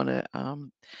really want to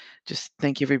just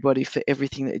thank everybody for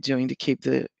everything that you're doing to keep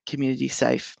the community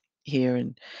safe here,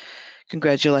 and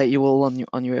congratulate you all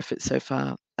on your efforts so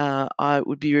far. I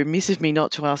would be remiss of me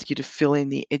not to ask you to fill in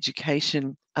the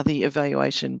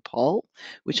evaluation poll,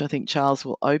 which I think Charles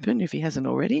will open if he hasn't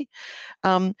already.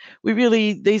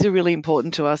 These are really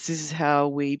important to us. This is how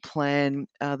we plan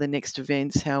the next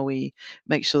events, how we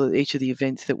make sure that each of the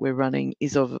events that we're running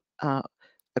is of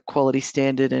a quality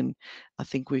standard, and I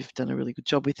think we've done a really good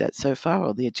job with that so far,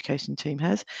 or the education team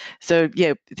has. So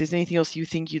yeah, if there's anything else you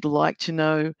think you'd like to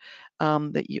know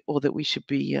that we should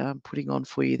be putting on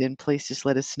for you, then please just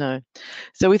let us know.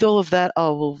 So with all of that, I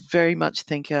will very much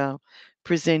thank our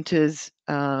presenters.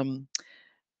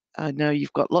 I know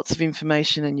you've got lots of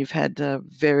information, and you've had a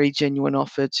very genuine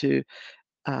offer to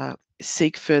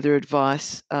seek further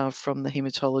advice from the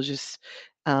haematologists,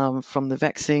 from the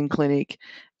vaccine clinic,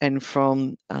 and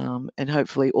from and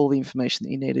hopefully all the information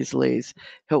that you need, as Lee's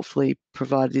helpfully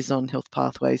provided, is on Health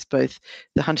Pathways. Both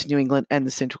the Hunter New England and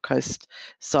the Central Coast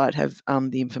site have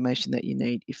the information that you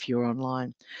need if you're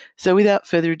online. So without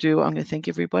further ado, I'm going to thank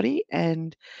everybody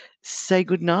and say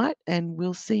good night, and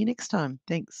we'll see you next time.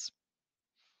 Thanks.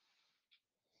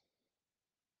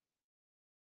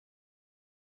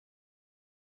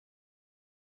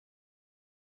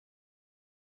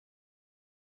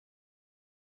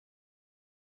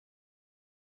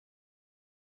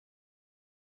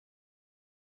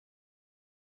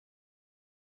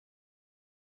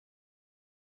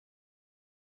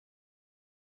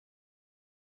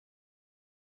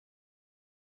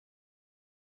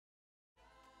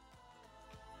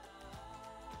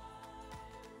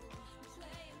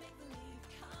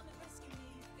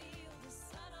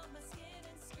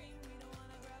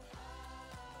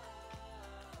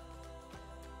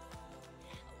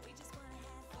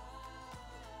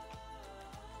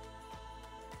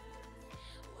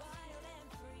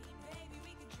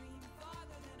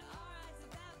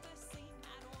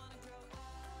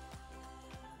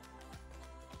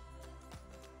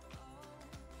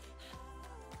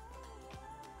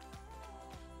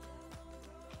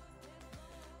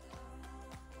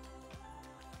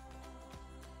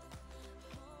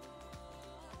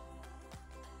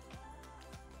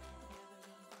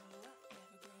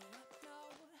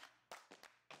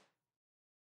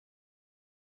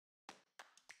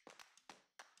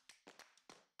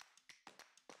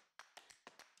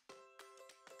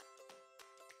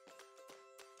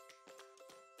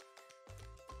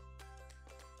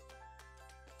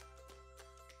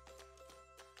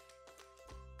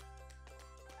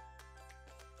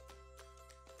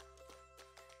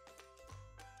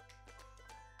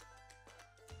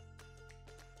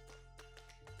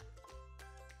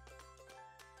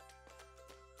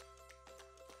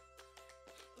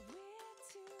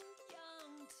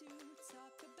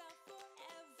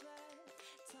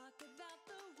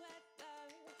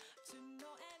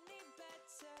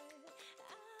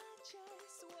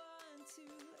 to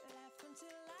laugh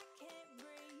until